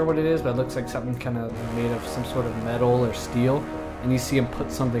sure what it is, but it looks like something kind of made of some sort of metal or steel. And you see him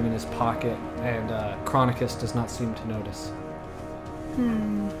put something in his pocket, and Chronicus does not seem to notice.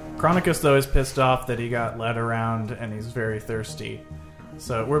 Chronicus, though, is pissed off that he got led around and he's very thirsty.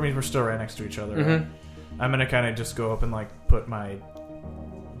 So, we're still right next to each other. Right? I'm going to kind of just go up and, like, put my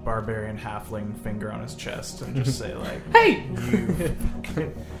barbarian halfling finger on his chest and just say, like, Hey!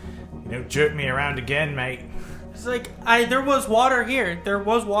 You don't jerk me around again, mate. It's like there was water here. There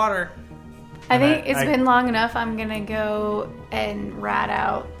was water. I And think I- it's I- been long enough. I'm gonna go and rat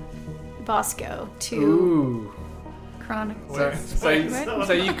out Bosco to Ooh. Chronicles. So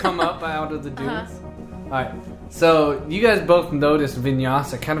you come up out of the dunes. Alright. So you guys both notice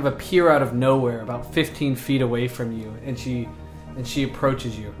Vinyasa kind of appear out of nowhere, about 15 feet away from you, and she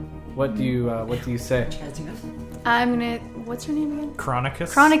approaches you. What do you say? I'm gonna. What's her name again?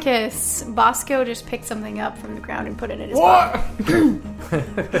 Chronicus? Chronicus. Bosco just picked something up from the ground and put it in his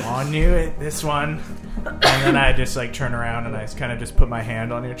pocket. I knew it, this one. And then I just, like, turn around and I kind of just put my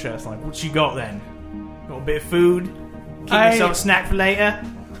hand on your chest. I'm like, what you got then? Got a bit of food? Keep yourself a snack for later?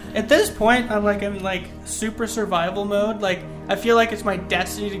 At this point, I'm in like super survival mode. Like I feel like it's my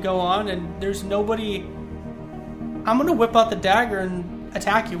destiny to go on, and there's nobody. I'm gonna whip out the dagger and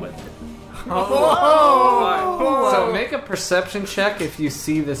attack you with it. So make a perception check if you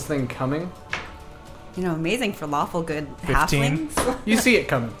see this thing coming. You know, amazing for lawful good 15. halflings. You see it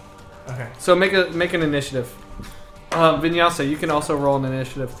coming. Okay. So make an initiative. Vinyasa, you can also roll an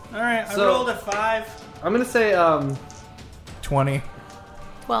initiative. All right, I So- rolled a 5. I'm gonna say 20.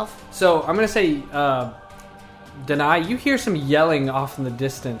 12. So I'm gonna say, Denai, you hear some yelling off in the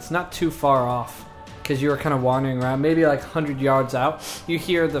distance, not too far off, because you were kind of wandering around, maybe like 100 yards out. You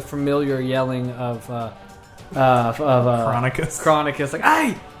hear the familiar yelling of Chronicus, like,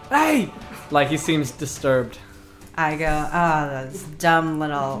 hey, hey, like he seems disturbed. I go, oh, those dumb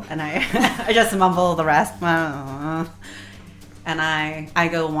little, and I, I just mumble the rest, and I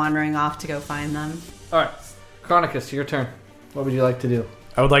go wandering off to go find them. All right, Chronicus, your turn. What would you like to do?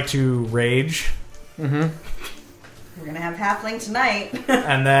 I would like to rage We're gonna have halfling tonight.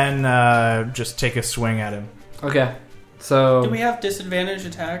 and then just take a swing at him. Okay, so Do we have disadvantage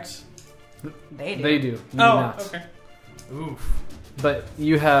attacks? They do. they do. You do Oh, not. okay. Oof. But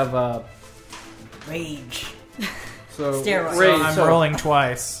you have Rage. so Steroids. Ray, So I'm so- rolling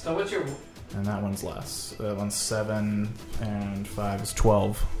twice. So what's your And that one's less. That one's 7 and 5 is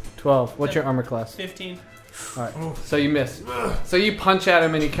 12. 12? What's your armor class? 15. All right. So you miss. So you punch at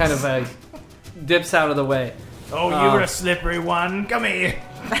him and he kind of dips out of the way. Oh, you were a slippery one. Come here.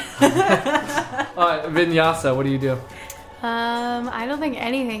 All right, Vinyasa, what do you do? I don't think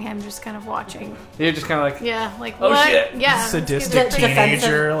anything. I'm just kind of watching. You're just kind of like, Yeah, like Oh, what? shit. Yeah. Sadistic Defensive.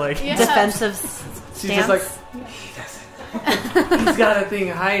 teenager, like Yeah. Defensive she's stance. just like, he's got a thing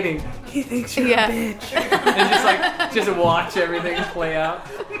hiding. He thinks you're Yeah. a bitch. And just watch everything play out.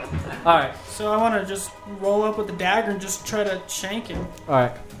 All right, So I want to just roll up with the dagger and just try to shank him. all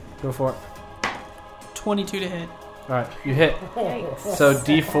right, go for it. 22 to hit. All right, you hit. Yikes. So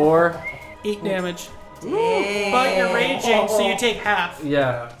D4. 8 damage. Dang. But you're raging, so you take half.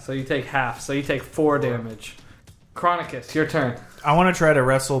 Yeah, so you take half. So you take 4 damage. Chronicus, your turn. I want to try to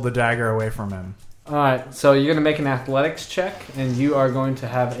wrestle the dagger away from him. All right, so you're going to make an athletics check, and you are going to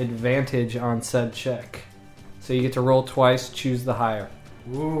have advantage on said check. So you get to roll twice, choose the higher.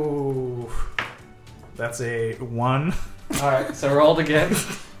 Ooh, that's a 1. All right, so rolled again.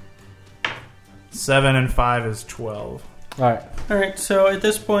 7 and 5 is 12. All right. Alright, so at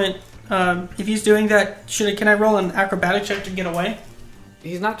this point, if he's doing that, can I roll an acrobatic check to get away?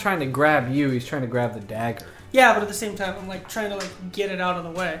 He's not trying to grab you, he's trying to grab the dagger. Yeah, but at the same time, I'm like trying to like get it out of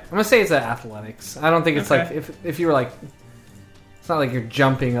the way. I'm going to say it's athletics. I don't think it's Okay. like, if you were like, it's not like you're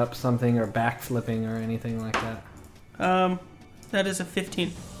jumping up something or backflipping or anything like that. That is a 15.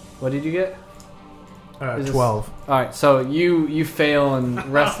 What did you get? Is this- 12. All right, so you fail in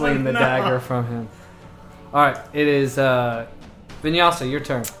wrestling the no. dagger from him. All right, it is Vinyasa, your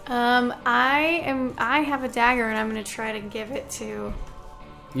turn. I have a dagger and I'm gonna try to give it to.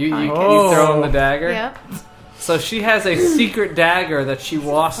 You Oh. throw him the dagger. Yep. So she has a secret dagger that she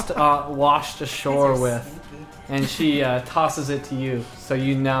washed ashore with, and she tosses it to you. So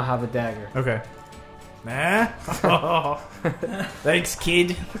you now have a dagger. Okay. Nah. Oh. Thanks,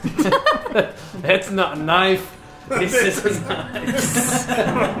 kid. That's not a knife. This is a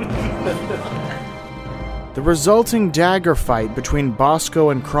knife. The resulting dagger fight between Bosco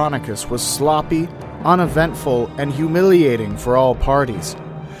and Chronicus was sloppy, uneventful, and humiliating for all parties.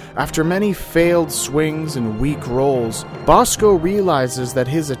 After many failed swings and weak rolls, Bosco realizes that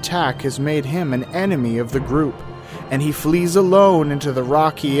his attack has made him an enemy of the group, and he flees alone into the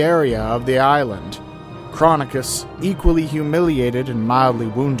rocky area of the island. Chronicus, equally humiliated and mildly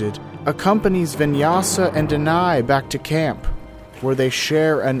wounded, accompanies Vinyasa and Denai back to camp, where they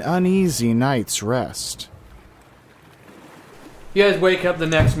share an uneasy night's rest. You guys wake up the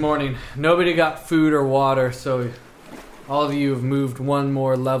next morning. Nobody got food or water, so all of you have moved one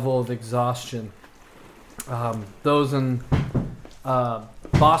more level of exhaustion. Those in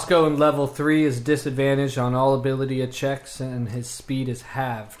Bosco in level 3 is disadvantaged on all ability checks, and his speed is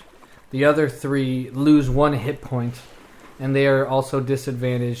halved. The other 3 lose 1 hit point, and they are also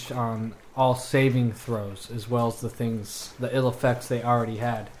disadvantaged on all saving throws, as well as the ill effects they already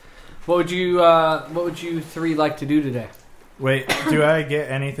had. What would you 3 like to do today? Wait, do I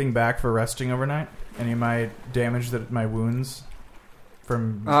get anything back for resting overnight? Any of my damage that my wounds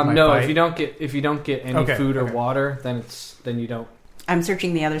from my No, fight? if you don't get any Okay, food or okay. water, then you don't. I'm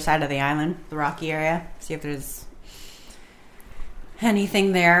searching the other side of the island, the rocky area, see if there's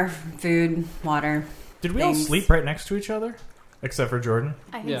anything there. Food, water. Did we all things. sleep right next to each other? Except for Jordan?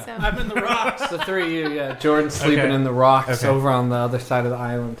 I think Yeah. so. I'm in the rocks. The 3 of you, yeah. Jordan's sleeping Okay. in the rocks Okay. over on the other side of the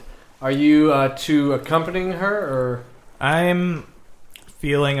island. Are you two accompanying her, or I'm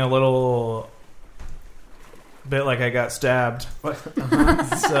feeling a little bit like I got stabbed. what?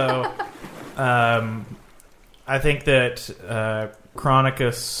 So, I think that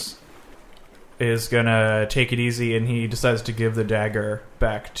Chronicus is gonna take it easy, and he decides to give the dagger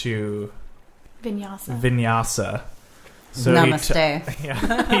back to Vinyasa. Vinyasa. So Namaste.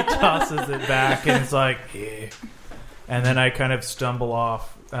 he tosses it back, and it's like, eh. And then I kind of stumble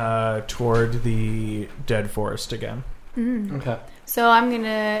off toward the dead forest again. Okay. So I'm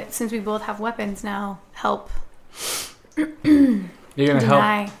gonna, since we both have weapons now, help You're gonna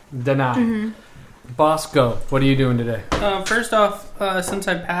deny. help deny. Bosco, what are you doing today? First off, since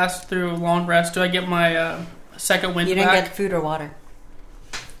I passed through a long rest, do I get my second wind You didn't back? get food or water.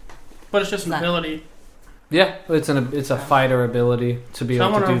 But it's just an No. ability. Yeah, it's a fighter ability to be So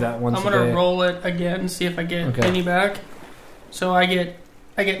able to do that once I'm a gonna day. roll it again, see if I get Okay. any back. So I get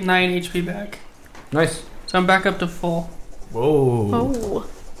 9 HP back. Nice. So I'm back up to full. Whoa. Oh.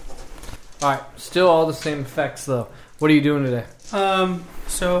 All right, still all the same effects though. What are you doing today?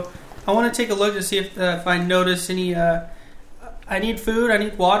 So I want to take a look to see if I notice any. I need food. I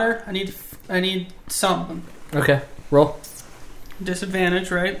need water. I need something. Okay, roll.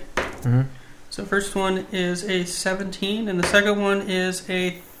 Disadvantage, right? Mm-hmm. So first one is a 17, and the second one is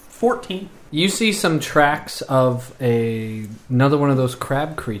a 14. You see some tracks of another one of those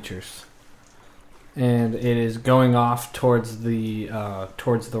crab creatures, and it is going off towards the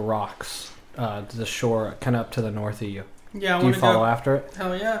rocks, the shore, kind of up to the north of you. Yeah, I Do you want to follow go. after it?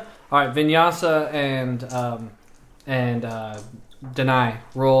 Hell yeah. All right, Vinyasa and Deny,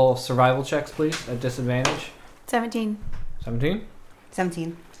 roll survival checks, please, at disadvantage. 17. 17?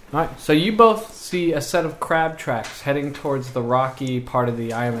 17. All right, so you both see a set of crab tracks heading towards the rocky part of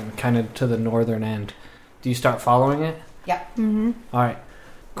the island, kind of to the northern end. Do you start following it? Mm-hmm. All right.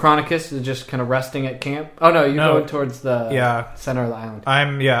 Chronicus is just kind of resting at camp. Oh, no, you're No. going towards the Yeah, center of the island.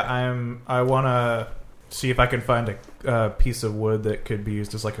 I want to see if I can find a piece of wood that could be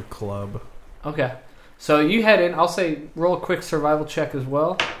used as like a club. Okay. So you head in. I'll say roll a quick survival check as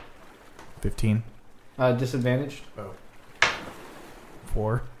well. 15. Disadvantaged.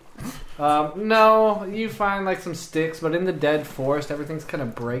 4. No, you find like some sticks, but in the dead forest, everything's kind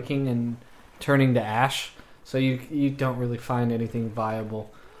of breaking and turning to ash. So you don't really find anything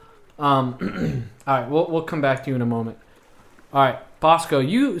viable. All right, we'll come back to you in a moment. All right, Bosco,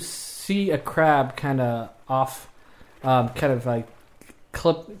 you see a crab kind of off, kind of like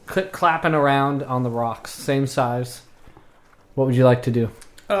clapping around on the rocks, same size. What would you like to do?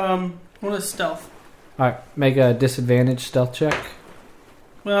 What is stealth? All right, make a disadvantage stealth check.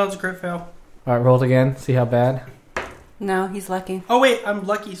 Well, it's a crit fail. All right, roll it again. See how bad. No, he's lucky. Oh wait, I'm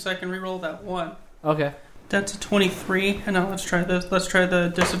lucky, so I can re-roll that one. Okay. That's a 23. And now let's try this. Let's try the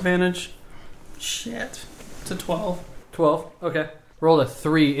disadvantage. Shit. It's a 12. 12. Okay. Roll a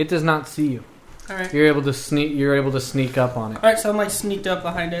 3. It does not see you. All right. You're able to sneak up on it. All right. So I'm like sneaked up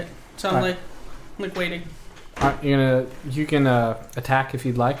behind it. So I'm Alright. like waiting. All right, you can attack if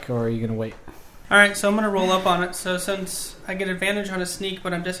you'd like, or are you gonna wait? All right. So I'm gonna roll up on it. So since I get advantage on a sneak,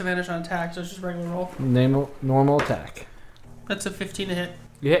 but I'm disadvantaged on attack, so it's just regular roll. Normal attack. That's a 15 to hit.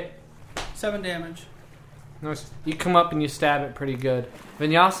 You hit. 7 damage. Nice. You come up and you stab it pretty good.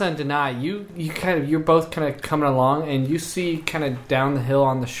 Vinyasa and Deny, you're both kind of coming along, and you see kind of down the hill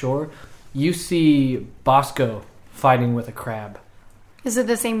on the shore, you see Bosco fighting with a crab. Is it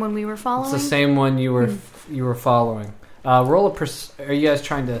the same one we were following? It's the same one you were following. Roll a. Are you guys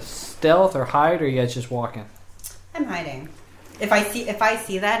trying to stealth or hide, or are you guys just walking? I'm hiding. If I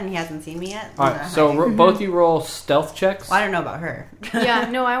see that and he hasn't seen me yet. All then right, I'm so hiding. both you roll stealth checks. Well, I don't know about her.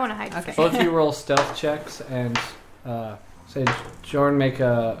 Yeah, no, I want to hide. Okay. Both of you roll stealth checks, and say Jordan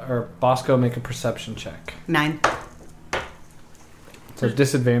or Bosco make a perception check. 9. So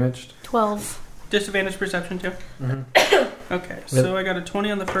disadvantaged. 12. Disadvantage perception too. Mm-hmm. Okay. So I got a 20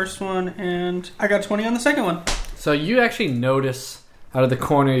 on the first one, and I got 20 on the second one. So you actually notice out of the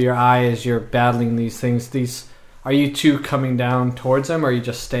corner of your eye as you're battling these things. Are you two coming down towards them, or are you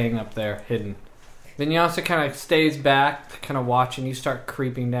just staying up there hidden? Vinyasa kind of stays back, kind of watching. You start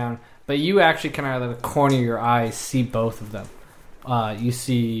creeping down, but you actually kind of out of the corner of your eye see both of them. You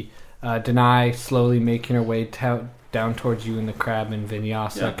see Deny slowly making her way down towards you and the crab, and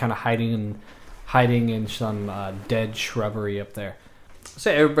Vinyasa kind of hiding in some dead shrubbery up there.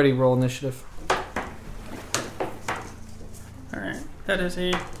 Say everybody roll initiative. All right. That is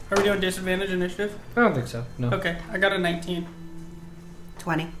a. Are we doing disadvantage initiative? I don't think so. No. Okay. I got a 19.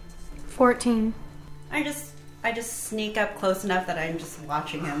 20. 14. I just sneak up close enough that I'm just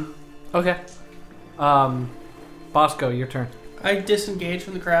watching him. Okay. Bosco, your turn. I disengage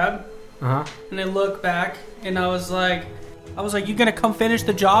from the crab, Uh huh. and I look back, and I was like, you gonna come finish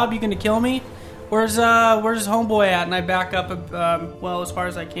the job? You gonna kill me? Where's homeboy at? And I back up, as far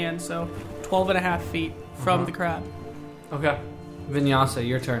as I can. So 12 and a half feet from the crab. Okay. Vinyasa,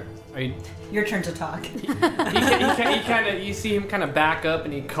 your turn. Are you? Your turn to talk. You see him kind of back up,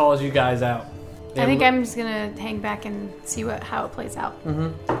 and he calls you guys out. I think I'm just going to hang back and see how it plays out.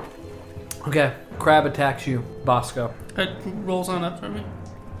 Okay. Crab attacks you, Bosco. It rolls on up from me.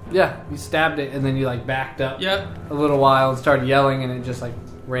 Yeah, you stabbed it, and then you backed up Yep. a little while and started yelling, and it just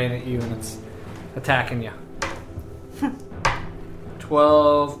ran at you, and it's attacking you.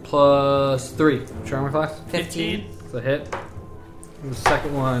 12 plus 3. Charmer class? 15. It's a hit. And the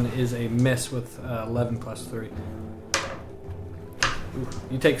second one is a miss with 11 plus 3. Ooh.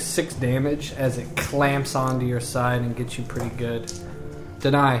 You take 6 damage as it clamps onto your side and gets you pretty good.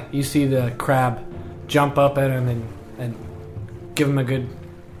 Deny, you see the crab jump up at him and give him a good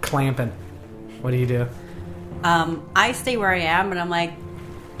clamping. What do you do? I stay where I am, and I'm like,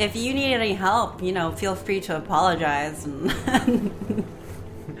 if you need any help, feel free to apologize. And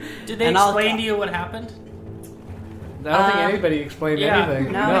Did they And I'll- explain to you what happened? I don't think anybody explained yeah.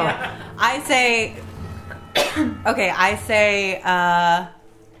 anything. No. I say,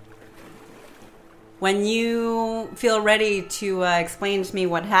 when you feel ready to explain to me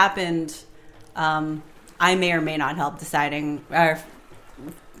what happened, I may or may not help deciding,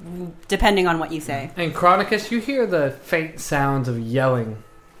 depending on what you say. And Chronicus, you hear the faint sounds of yelling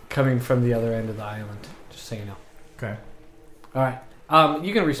coming from the other end of the island. Just so you know. Okay. All right.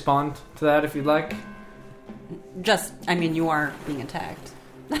 You can respond to that if you'd like. You are being attacked.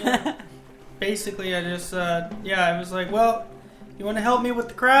 Basically, I just, I was like, well, you want to help me with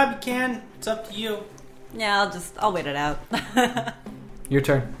the crab? You can. It's up to you. Yeah, I'll wait it out. Your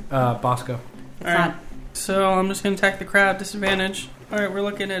turn, Bosco. It's All right. not. So I'm just going to attack the crab, disadvantage. All right, we're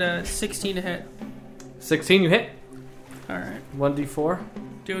looking at a 16 to hit. 16, you hit. All right. 1d4.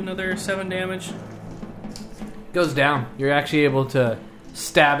 Do another 7 damage. Goes down. You're actually able to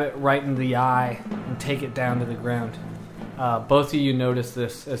stab it right in the eye and take it down to the ground. Both of you notice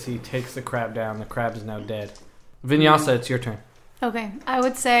this as he takes the crab down. The crab is now dead. Vinyasa, it's your turn. Okay, I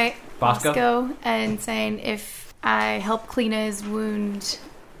would say Bosco? and saying if I help clean his wound,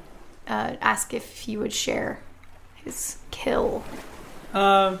 ask if he would share his kill.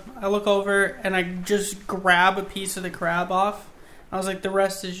 I look over and I just grab a piece of the crab off. I was like, the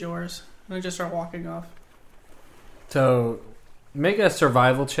rest is yours. And I just start walking off. So, make a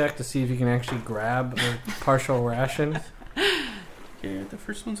survival check to see if you can actually grab a partial ration. Okay, the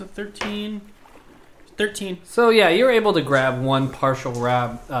first one's a 13. 13. So yeah, you're able to grab one partial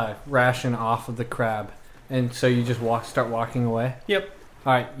ration off of the crab, and so you just start walking away. Yep.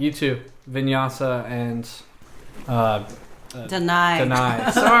 All right, you two, Vinyasa and Deny.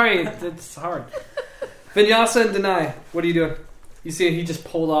 Denai. Sorry, it's hard. Vinyasa and Denai, what are you doing? You see, he just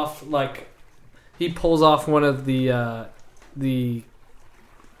pulls off one of the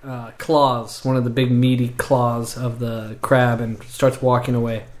claws, one of the big meaty claws of the crab, and starts walking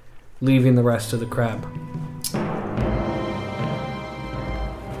away, leaving the rest of the crab.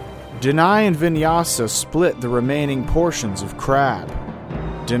 Denai and Vinyasa split the remaining portions of crab.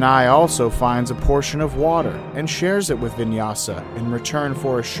 Denai also finds a portion of water and shares it with Vinyasa in return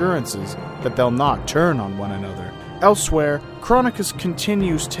for assurances that they'll not turn on one another. Elsewhere, Chronicus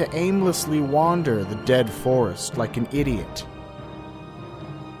continues to aimlessly wander the dead forest like an idiot.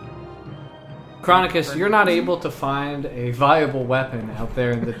 Chronicus, you're not able to find a viable weapon out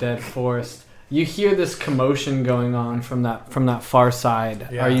there in the dead forest. You hear this commotion going on from that far side.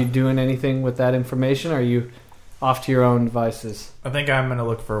 Yeah. Are you doing anything with that information, or are you off to your own devices? I think I'm going to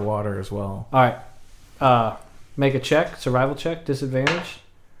look for water as well. All right. Make a check, survival check, disadvantage.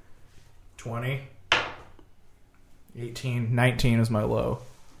 20. 18. 19 is my low.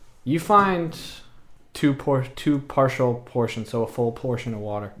 You find two partial portions, so a full portion of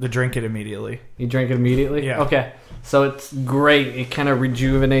water. To drink it immediately. You drink it immediately? Yeah. Okay. So it's great. It kind of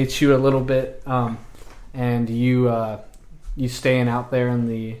rejuvenates you a little bit, and you staying out there in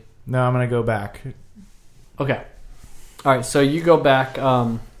the... No, I'm going to go back. Okay. All right, so you go back.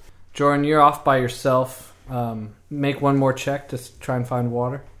 Jordan, you're off by yourself. Make one more check to try and find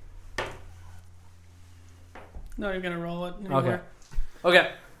water. Not even gonna roll it anymore.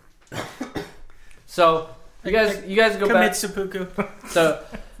 Okay. So you guys go Commit back. seppuku. So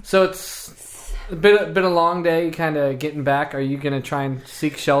it's been a long day. Kind of getting back. Are you gonna try and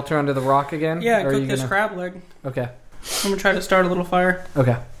seek shelter under the rock again? Yeah, Or are cook you this gonna- crab leg. Okay. I'm gonna try to start a little fire.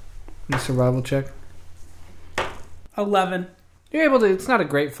 Okay. Survival check. 11. You're able to. It's not a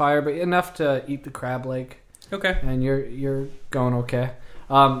great fire, but enough to eat the crab leg, Okay. and you're going okay.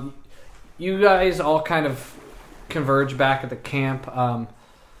 You guys all kind of converge back at the camp.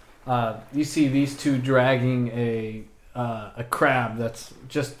 You see these two dragging a crab that's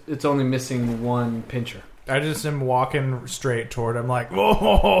just, it's only missing one pincher. I just am walking straight toward him like,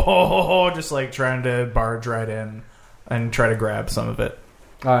 whoa, just like trying to barge right in and try to grab some of it.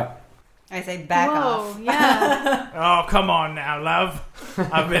 All right. I say back off. Yeah. Oh, come on now, love.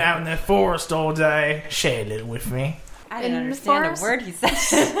 I've been out in the forest all day. Share a little with me. I didn't In the understand forest? a word he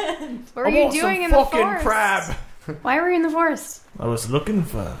said. What were you want doing some in the fucking forest? crab. Why were you in the forest? I was looking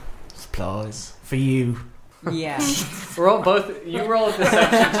for supplies for you. Yeah. Roll both. You roll a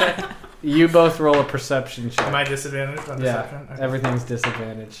deception check. You both roll a perception check. Am I disadvantaged on Yeah, deception? Okay. everything's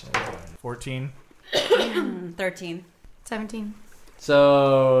disadvantaged. 14. 13. 17.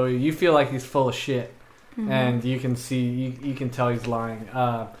 So you feel like he's full of shit, and you can see, you can tell he's lying.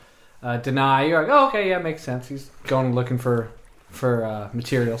 Deny, you're like, oh, okay, yeah, makes sense. He's going looking for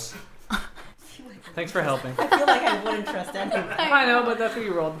materials. Thanks for helping. I feel like I wouldn't trust anyone. I know, but that's what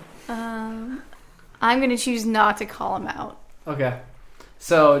you rolled. I'm going to choose not to call him out. Okay.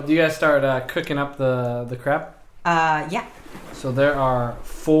 So do you guys start cooking up the crab? Yeah. So there are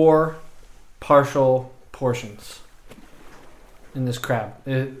 4 partial portions in this crab.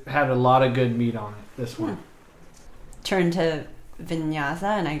 It had a lot of good meat on it, this one. Turn to Vinyasa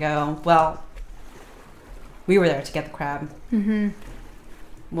and I go, well, we were there to get the crab. Mm-hmm.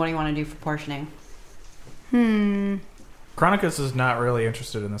 What do you want to do for portioning? Chronicus is not really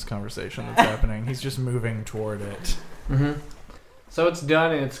interested in this conversation that's happening. He's just moving toward it. Mm-hmm. So it's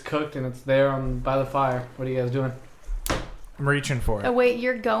done and it's cooked and it's there by the fire. What are you guys doing? I'm reaching for it. Oh wait,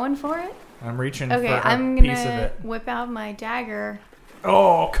 you're going for it? I'm reaching Okay, for a I'm piece of gonna it. whip out my dagger.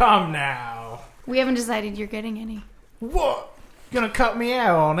 Oh, come now. We haven't decided you're getting any. What? Gonna cut me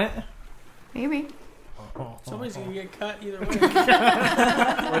out on it? Maybe. Somebody's gonna get cut either way.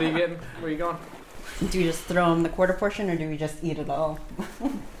 What are you getting? Where are you going? Do we just throw him the quarter portion, or do we just eat it all?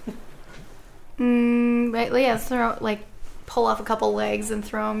 But yeah, pull off a couple legs and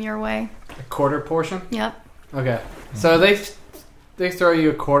throw them your way. A quarter portion? Yep. Okay. So they throw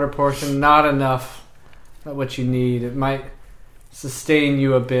you a quarter portion, not enough, not what you need. It might sustain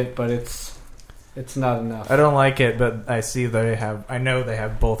you a bit, but it's not enough. I don't like it, but I see I know they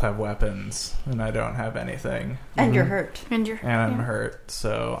both have weapons, and I don't have anything. And you're hurt. And I'm hurt,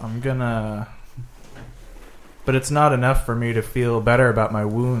 so I'm gonna... But it's not enough for me to feel better about my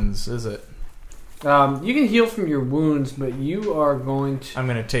wounds, is it? You can heal from your wounds, but you are going to... I'm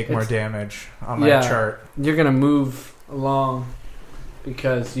gonna take more damage on my chart. You're going to move along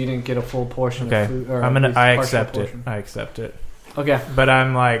because you didn't get a full portion Okay, of food. Or I accept it. I accept it. Okay. But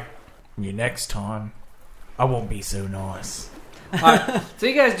I'm like, you next time, I won't be so nice. Alright, so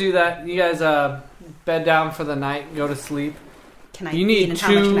you guys do that. You guys bed down for the night, go to sleep. Can I You feed, need and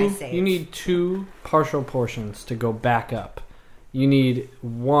how much can I two. save? You need 2 partial portions to go back up. You need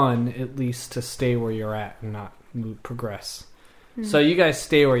 1 at least to stay where you're at and not progress. So you guys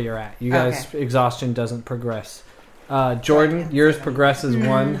stay where you're at. You guys exhaustion doesn't progress. Jordan, yours progresses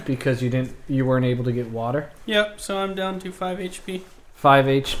 1 because you weren't able to get water. Yep, so I'm down to 5 HP. 5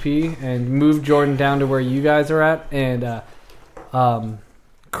 HP, and move Jordan down to where you guys are at. And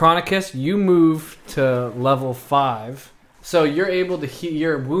Chronicus, you move to level 5, so you're able to heal.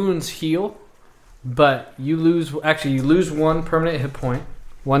 Your wounds heal, but you lose 1 permanent hit point,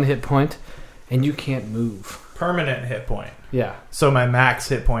 1 hit point, and you can't move. Permanent hit point. Yeah, So my max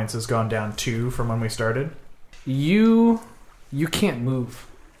hit points has gone down 2 from when we started. you can't move.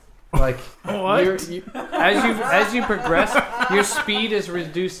 Like What? as you progress, your speed is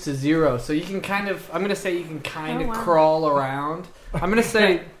reduced to 0. So you can kind of, I'm gonna say you can kind of crawl around. I'm gonna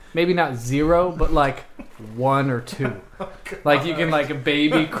say maybe not 0, but like 1 or 2. Like you can like a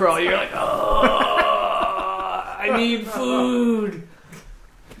baby crawl. You're like, oh, I need food.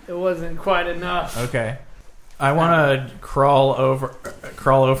 It wasn't quite enough. Okay. I want to crawl over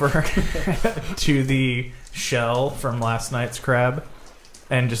to the shell from last night's crab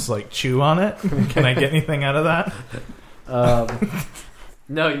and just like chew on it. Can I get anything out of that?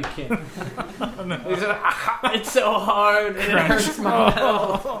 No, you can't. It's so hard. It hurts my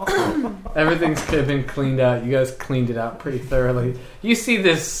mouth. Everything's been cleaned out. You guys cleaned it out pretty thoroughly. You see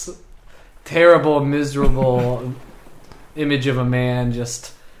this terrible, miserable image of a man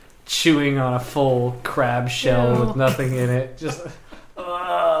just chewing on a full crab shell with nothing in it. Just.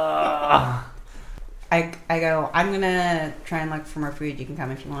 I go, I'm gonna try and look for more food. You can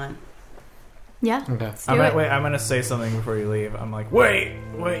come if you want. Yeah. Okay. Do it. I'm gonna say something before you leave. I'm like, wait.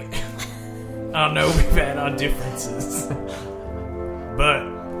 I know we've had our differences, but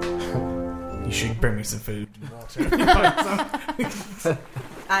you should bring me some food and water.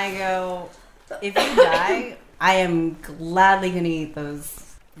 I go, if you die, I am gladly gonna eat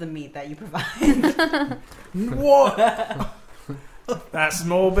the meat that you provide. What? That's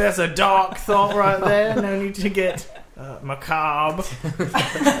more better dark thought right there. No need to get macabre.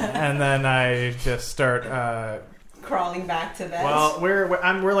 And then I just start. Crawling back to bed. Well,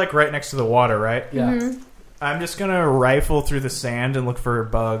 we're like right next to the water, right? Yeah. Mm-hmm. I'm just gonna rifle through the sand and look for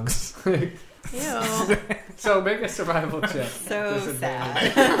bugs. Ew. So make a survival check. So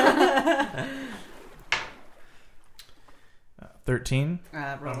Disadvantage. sad. 13. Roll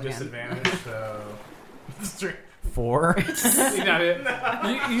I'm again. disadvantaged, so 4. You got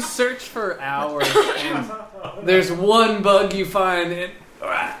it. You search for hours, and there's one bug you find, and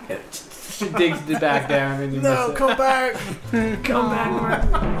it digs it back down, and you miss it. come back. Come back.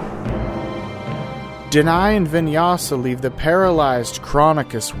 Denai and Vinyasa leave the paralyzed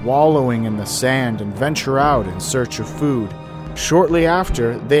Chronicus wallowing in the sand and venture out in search of food. Shortly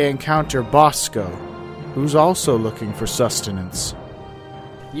after, they encounter Bosco, who's also looking for sustenance.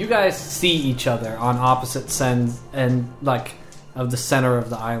 You guys see each other on opposite ends and like of the center of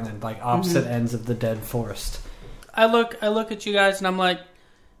the island, like opposite ends of the dead forest. I look at you guys and I'm like,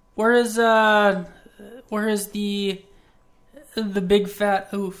 where is the big fat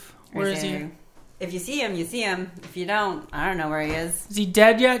oof? Where is he? If you see him, you see him. If you don't, I don't know where he is. Is he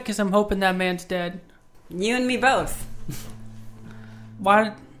dead yet? Because I'm hoping that man's dead. You and me both.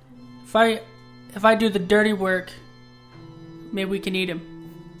 Why? If I do the dirty work, maybe we can eat him.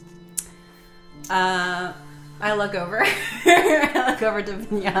 I look over. I look over to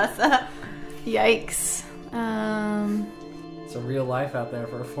Vinyasa. Yikes. It's a real life out there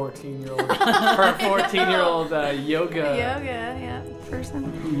for a 14-year-old yoga. Yeah,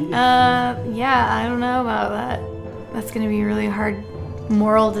 person. Yeah, I don't know about that. That's going to be a really hard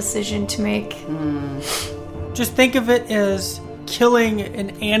moral decision to make. Just think of it as killing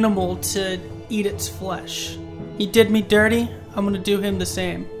an animal to eat its flesh. He did me dirty, I'm going to do him the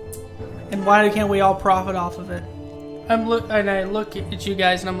same. And why can't we all profit off of it? I look at you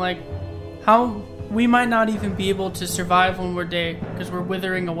guys and I'm like, how we might not even be able to survive when we're dead because we're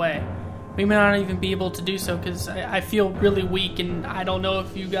withering away. We may not even be able to do so because I feel really weak and I don't know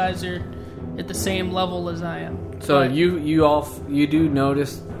if you guys are at the same level as I am. So you do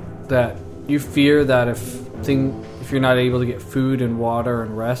notice that you fear that if you're not able to get food and water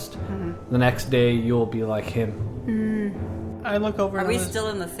and rest, the next day you'll be like him. I look over. Are we still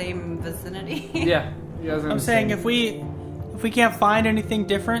in the same vicinity? Yeah. You guys are in I'm the saying same- if we can't find anything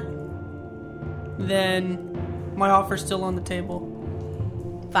different, then my offer's still on the table.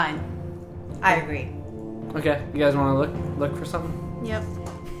 Fine. I agree. Okay, you guys want to look for something? Yep.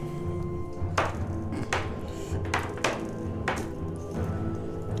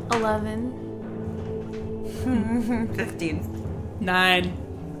 $11. 15. 9.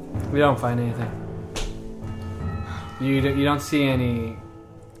 We don't find anything. You don't see any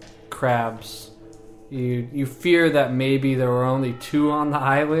crabs. You fear that maybe there were only 2 on the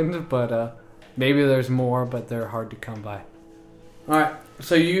island, but maybe there's more, but they're hard to come by. All right,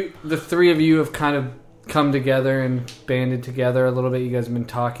 so the 3 of you have kind of come together and banded together a little bit. You guys have been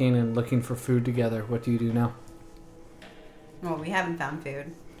talking and looking for food together. What do you do now? Well, we haven't found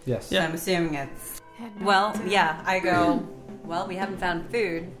food. Yes. So I'm assuming it's... Well, yeah, I go, well, we haven't found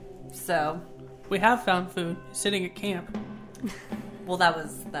food, so... We have found food sitting at camp. Well, that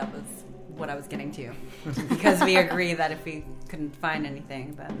was what I was getting to. Because we agree that if we couldn't find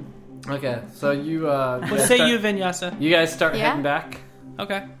anything, then... Okay, so you... What say you, Vinyasa? You guys start Yeah? heading back.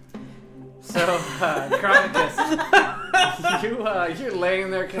 Okay. So, Chronicus, you're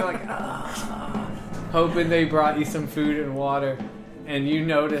laying there kind of like, hoping they brought you some food and water, and you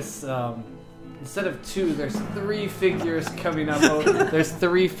notice instead of 2, there's 3 figures coming up. There's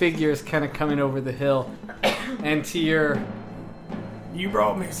 3 figures kind of coming over the hill, and to your... You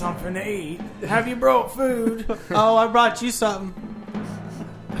brought me something to eat. Have you brought food? Oh, I brought you something.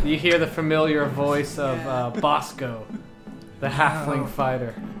 You hear the familiar voice of Bosco, the halfling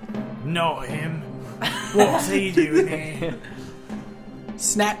fighter. Not him. What's he doing here?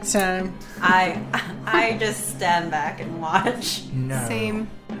 Snack time. I just stand back and watch. No. Same.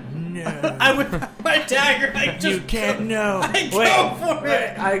 No. I would my dagger. You can't know. I go for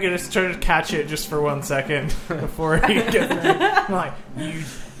it. I gotta try to catch it just for 1 second before he gets there. I'm like,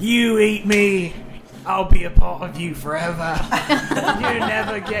 you eat me, I'll be a part of you forever. You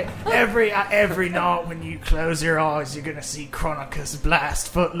never get every night when you close your eyes, you're gonna see Chronicus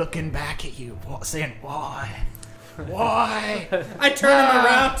Blastfoot looking back at you, saying, "Why? Why?" I turn him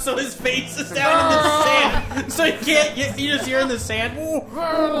around so his face is down in the sand, so he can't. You just hear in the sand.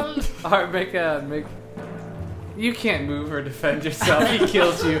 Alright, make... You can't move or defend yourself. He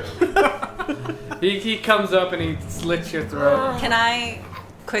kills you. He comes up and he slits your throat. Can I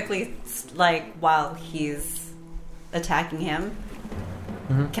quickly, like, while he's attacking him,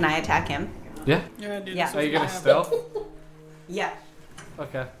 can I attack him? Yeah? Yeah. Are you gonna stealth? Yeah.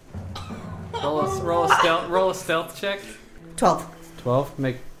 Okay. Roll a stealth check. 12. 12.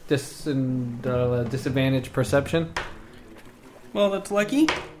 Make disadvantage perception. Well, that's lucky.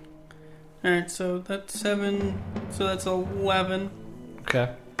 All right, so that's 7. So that's 11.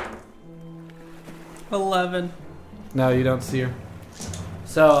 Okay. 11. No, you don't see her.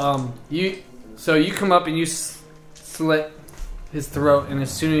 So you come up and you slit his throat, and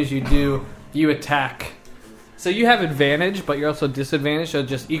as soon as you do, you attack. So you have advantage, but you're also disadvantaged, so it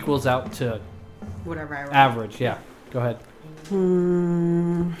just equals out to Whatever I roll. average. Yeah, go ahead.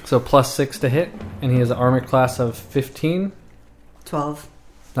 So +6 to hit, and he has an armor class of 15. 12.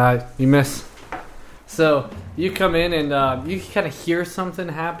 You miss. So you come in and you kind of hear something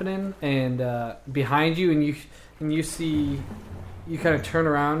happening, and behind you, and you see, you kind of turn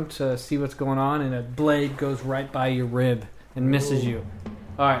around to see what's going on, and a blade goes right by your rib and misses you.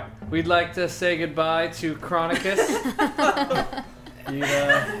 All right, we'd like to say goodbye to Chronicus.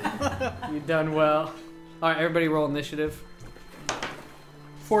 You've done well. All right, everybody, roll initiative,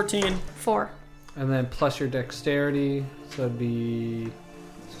 14. 4. and then plus your dexterity, so it'd be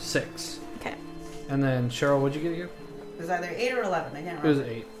 6. Okay. And then Cheryl, what'd you get again? was either 8 or 11. I can't It was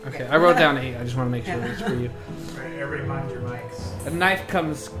remember. 8. Okay, I wrote down 8. I just want to make sure it's for you. Everybody mind your mics. A knife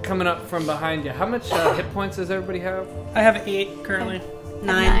coming up from behind you. How much hit points does everybody have? I have 8 currently.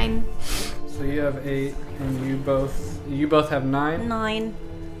 9. So you have 8, and you both have 9. 9.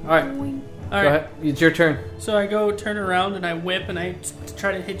 All right, All go right. ahead. It's your turn. So I go turn around and I whip and I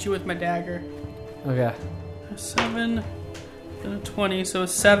try to hit you with my dagger. Okay. 7 and a 20. So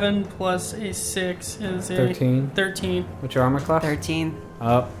 7 plus a 6 is a 13. 13. What's your armor class? 13.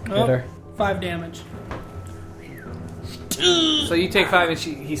 Up. Hit Oh. her. 5 damage. So you take 5, and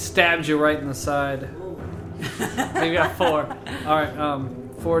he stabs you right in the side. So you got 4. All right.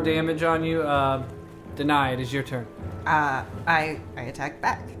 4 damage on you. Deny. It is your turn. I attack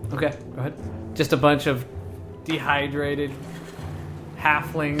back. Okay, go ahead. Just a bunch of dehydrated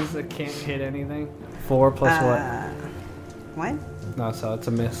halflings that can't hit anything. 4 plus What? what? No, so it's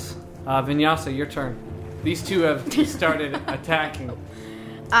a miss. Vinyasa, your turn. These two have started attacking.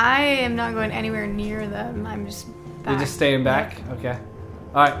 I am not going anywhere near them. I'm just back. You're just staying back? Okay.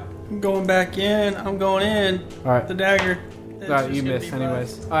 Alright. I'm going back in. I'm going in. Alright. The dagger. Alright, you miss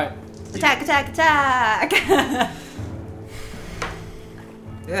anyways. Alright. Attack, attack, attack!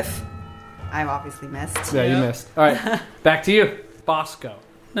 Ugh. I've obviously missed. Yeah, you Yeah. missed. Alright. Back to you. Bosco.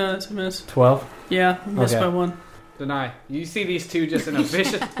 No, that's a miss. 12. Yeah, I missed Okay. by 1. Deny. You see these two just in a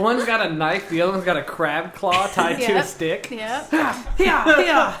vicious... One's got a knife, the other one's got a crab claw tied to a Yep. stick. Yep.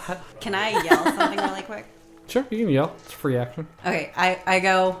 Can I yell something really quick? Sure, you can yell. It's a free action. Okay, I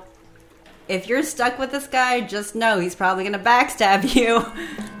go, if you're stuck with this guy, just know he's probably going to backstab you.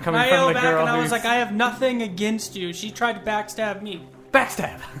 Coming I from yelled the back girl and I was who's- like, I have nothing against you. She tried to backstab me.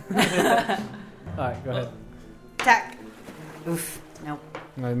 Backstab. Alright, go ahead. Attack. Oof. Nope.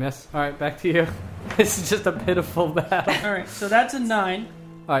 I miss. Alright, back to you. This is just a pitiful battle. Alright, so that's a 9.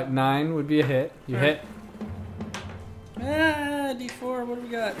 Alright, 9 would be a hit. You hit. D4, what do we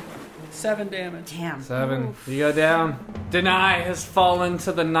got? 7 damage. Damn. 7. You go down. Deny has fallen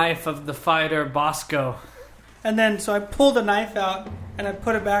to the knife of the fighter Bosco. And then, so I pull the knife out and I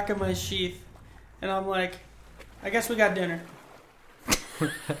put it back in my sheath. And I'm like, I guess we got dinner.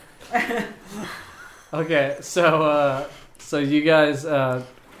 Okay, so you guys, what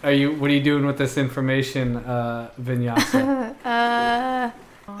are you doing with this information, Vinyasa?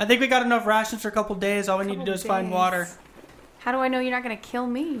 I think we got enough rations for a couple days. All we need to do is find water. How do I know you're not going to kill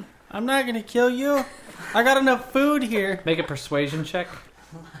me? I'm not going to kill you. I got enough food here. Make a persuasion check.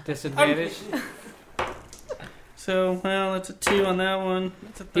 Disadvantage. So, well, that's a 2 on that one.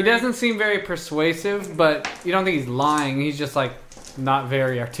 That's a 3. He doesn't seem very persuasive, but you don't think he's lying. He's just like not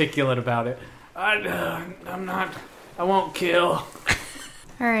very articulate about it. I'm not. I won't kill. All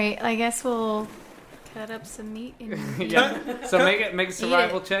right, I guess we'll cut up some meat and Yeah. So make a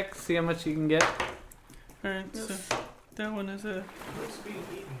survival check. See how much you can get. Alright, so that one is a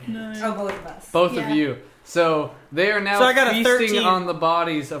 9. Oh, both of us. Both Yeah. of you. So they are now So I got a feasting 13. on the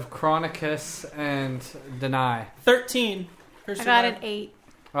bodies of Chronicus and Deny. 13. for I got survival. an 8.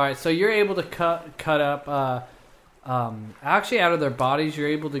 All right, so you're able to cut up. Actually, out of their bodies, you're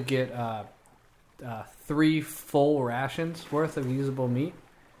able to get 3 full rations worth of usable meat.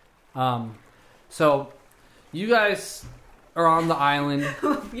 So you guys are on the island.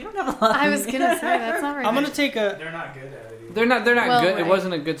 You don't have a lot. I was going to say, that's not very I'm good. going to take a... They're not good at it either. They're not Well, good. It right.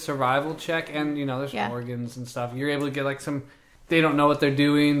 wasn't a good survival check, and there's Yeah. organs and stuff. You're able to get like some. They don't know what they're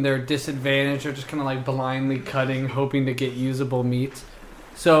doing. They're disadvantaged. They're just kind of like blindly cutting, hoping to get usable meat.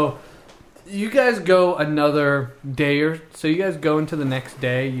 So you guys go another day or so. You guys go into the next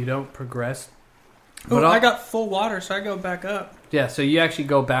day. You don't progress. Ooh, But I got full water, so I go back up. Yeah, so you actually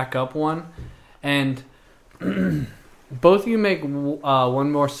go back up one, and both of you make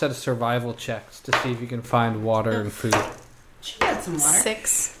one more set of survival checks to see if you can find water and food. She got some water.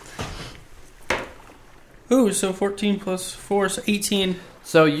 6. Ooh, so 14 plus 4, so 18.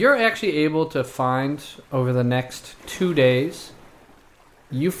 So you're actually able to find, over the next 2 days,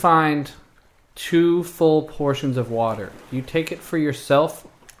 you find 2 full portions of water. You take it for yourself.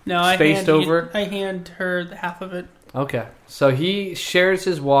 No, I Spaced over? I hand her the half of it. Okay. So he shares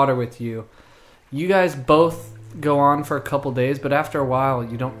his water with you. You guys both go on for a couple days, but after a while,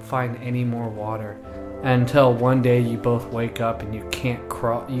 you don't find any more water. Until one day you both wake up and you can't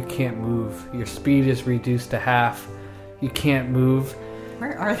crawl, you can't move. Your speed is reduced to half. You can't move.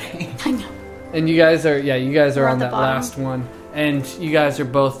 Where are they? I know. And you guys are We're on at the that bottom. last one. And you guys are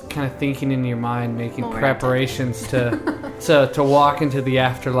both kind of thinking in your mind, making Well, we're preparations to walk into the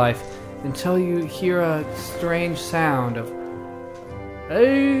afterlife until you hear a strange sound of,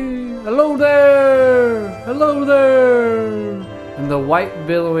 "Hey, hello there! Hello there!" And the white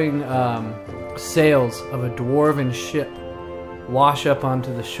billowing sails of a dwarven ship wash up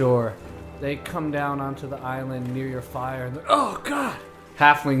onto the shore. They come down onto the island near your fire. And oh, God!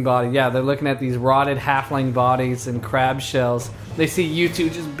 Halfling body. Yeah, they're looking at these rotted halfling bodies and crab shells. They see you two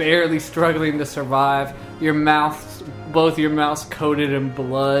just barely struggling to survive. Your mouths, both your mouths coated in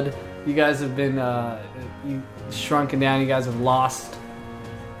blood. You guys have been shrunken down. You guys have lost,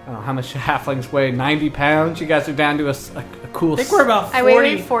 I don't know how much halflings weigh, 90 pounds. You guys are down to a cool... I think we're about 40. I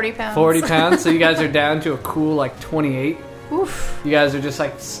weigh like 40 pounds. 40 pounds, so you guys are down to a cool, like, 28. Oof. You guys are just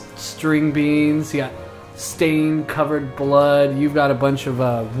like string beans. You got stained, covered blood. You've got a bunch of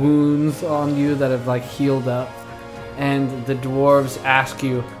wounds on you that have like healed up. And the dwarves ask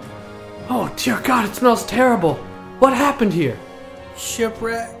you, "Oh dear God, it smells terrible. What happened here?"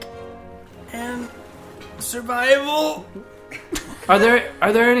 Shipwreck and survival. Are there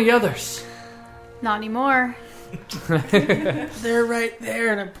any others? Not anymore. They're right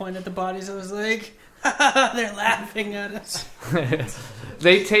there, and I point at the bodies. I was like, they're laughing at us.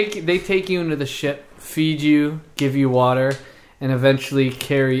 They take you into the ship, feed you, give you water, and eventually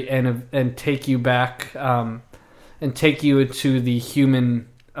carry and take you back and take you into the human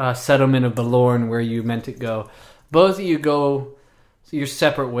settlement of Belorn where you meant to go. Both of you go your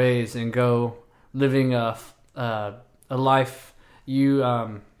separate ways and go living a life. You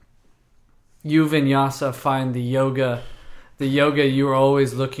Vinyasa find the yoga you were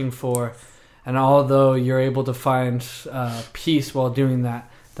always looking for. And although you're able to find peace while doing that,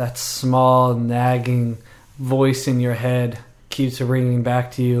 that small nagging voice in your head keeps ringing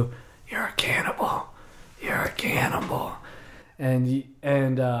back to you. You're a cannibal. You're a cannibal. And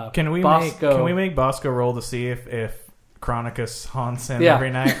Can we Bosco, make Bosco roll to see if Chronicus haunts him Yeah.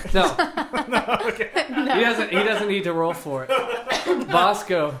 every night? No, Okay. he doesn't need to roll for it.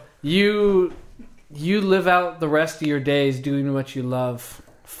 Bosco, you live out the rest of your days doing what you love,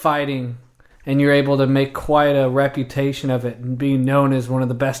 fighting. And you're able to make quite a reputation of it and being known as one of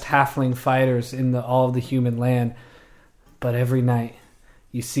the best halfling fighters in all of the human land. But every night,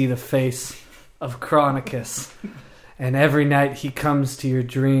 you see the face of Chronicus. And every night he comes to your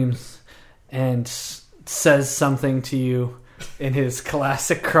dreams and says something to you in his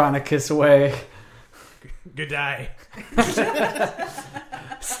classic Chronicus way. Good day.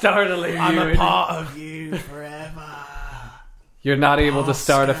 Startling I'm you. a part of you forever. You're not able to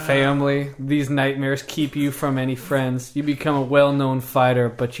start a family. These nightmares keep you from any friends. You become a well-known fighter,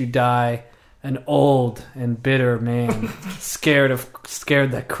 but you die an old and bitter man, scared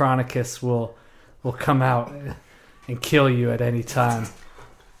that Chronicus will come out and kill you at any time.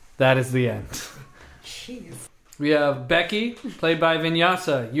 That is the end. Jeez. We have Becky, played by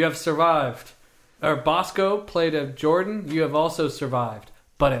Vinyasa. You have survived. Or Bosco, played of Jordan. You have also survived.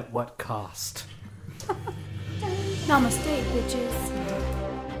 But at what cost? Namaste,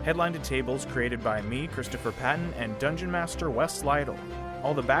 bitches. Headline to Tables created by me, Christopher Patton, and Dungeon Master Wes Lytle.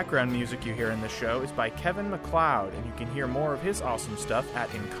 All the background music you hear in this show is by Kevin MacLeod, and you can hear more of his awesome stuff at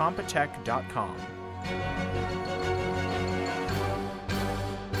incompetech.com.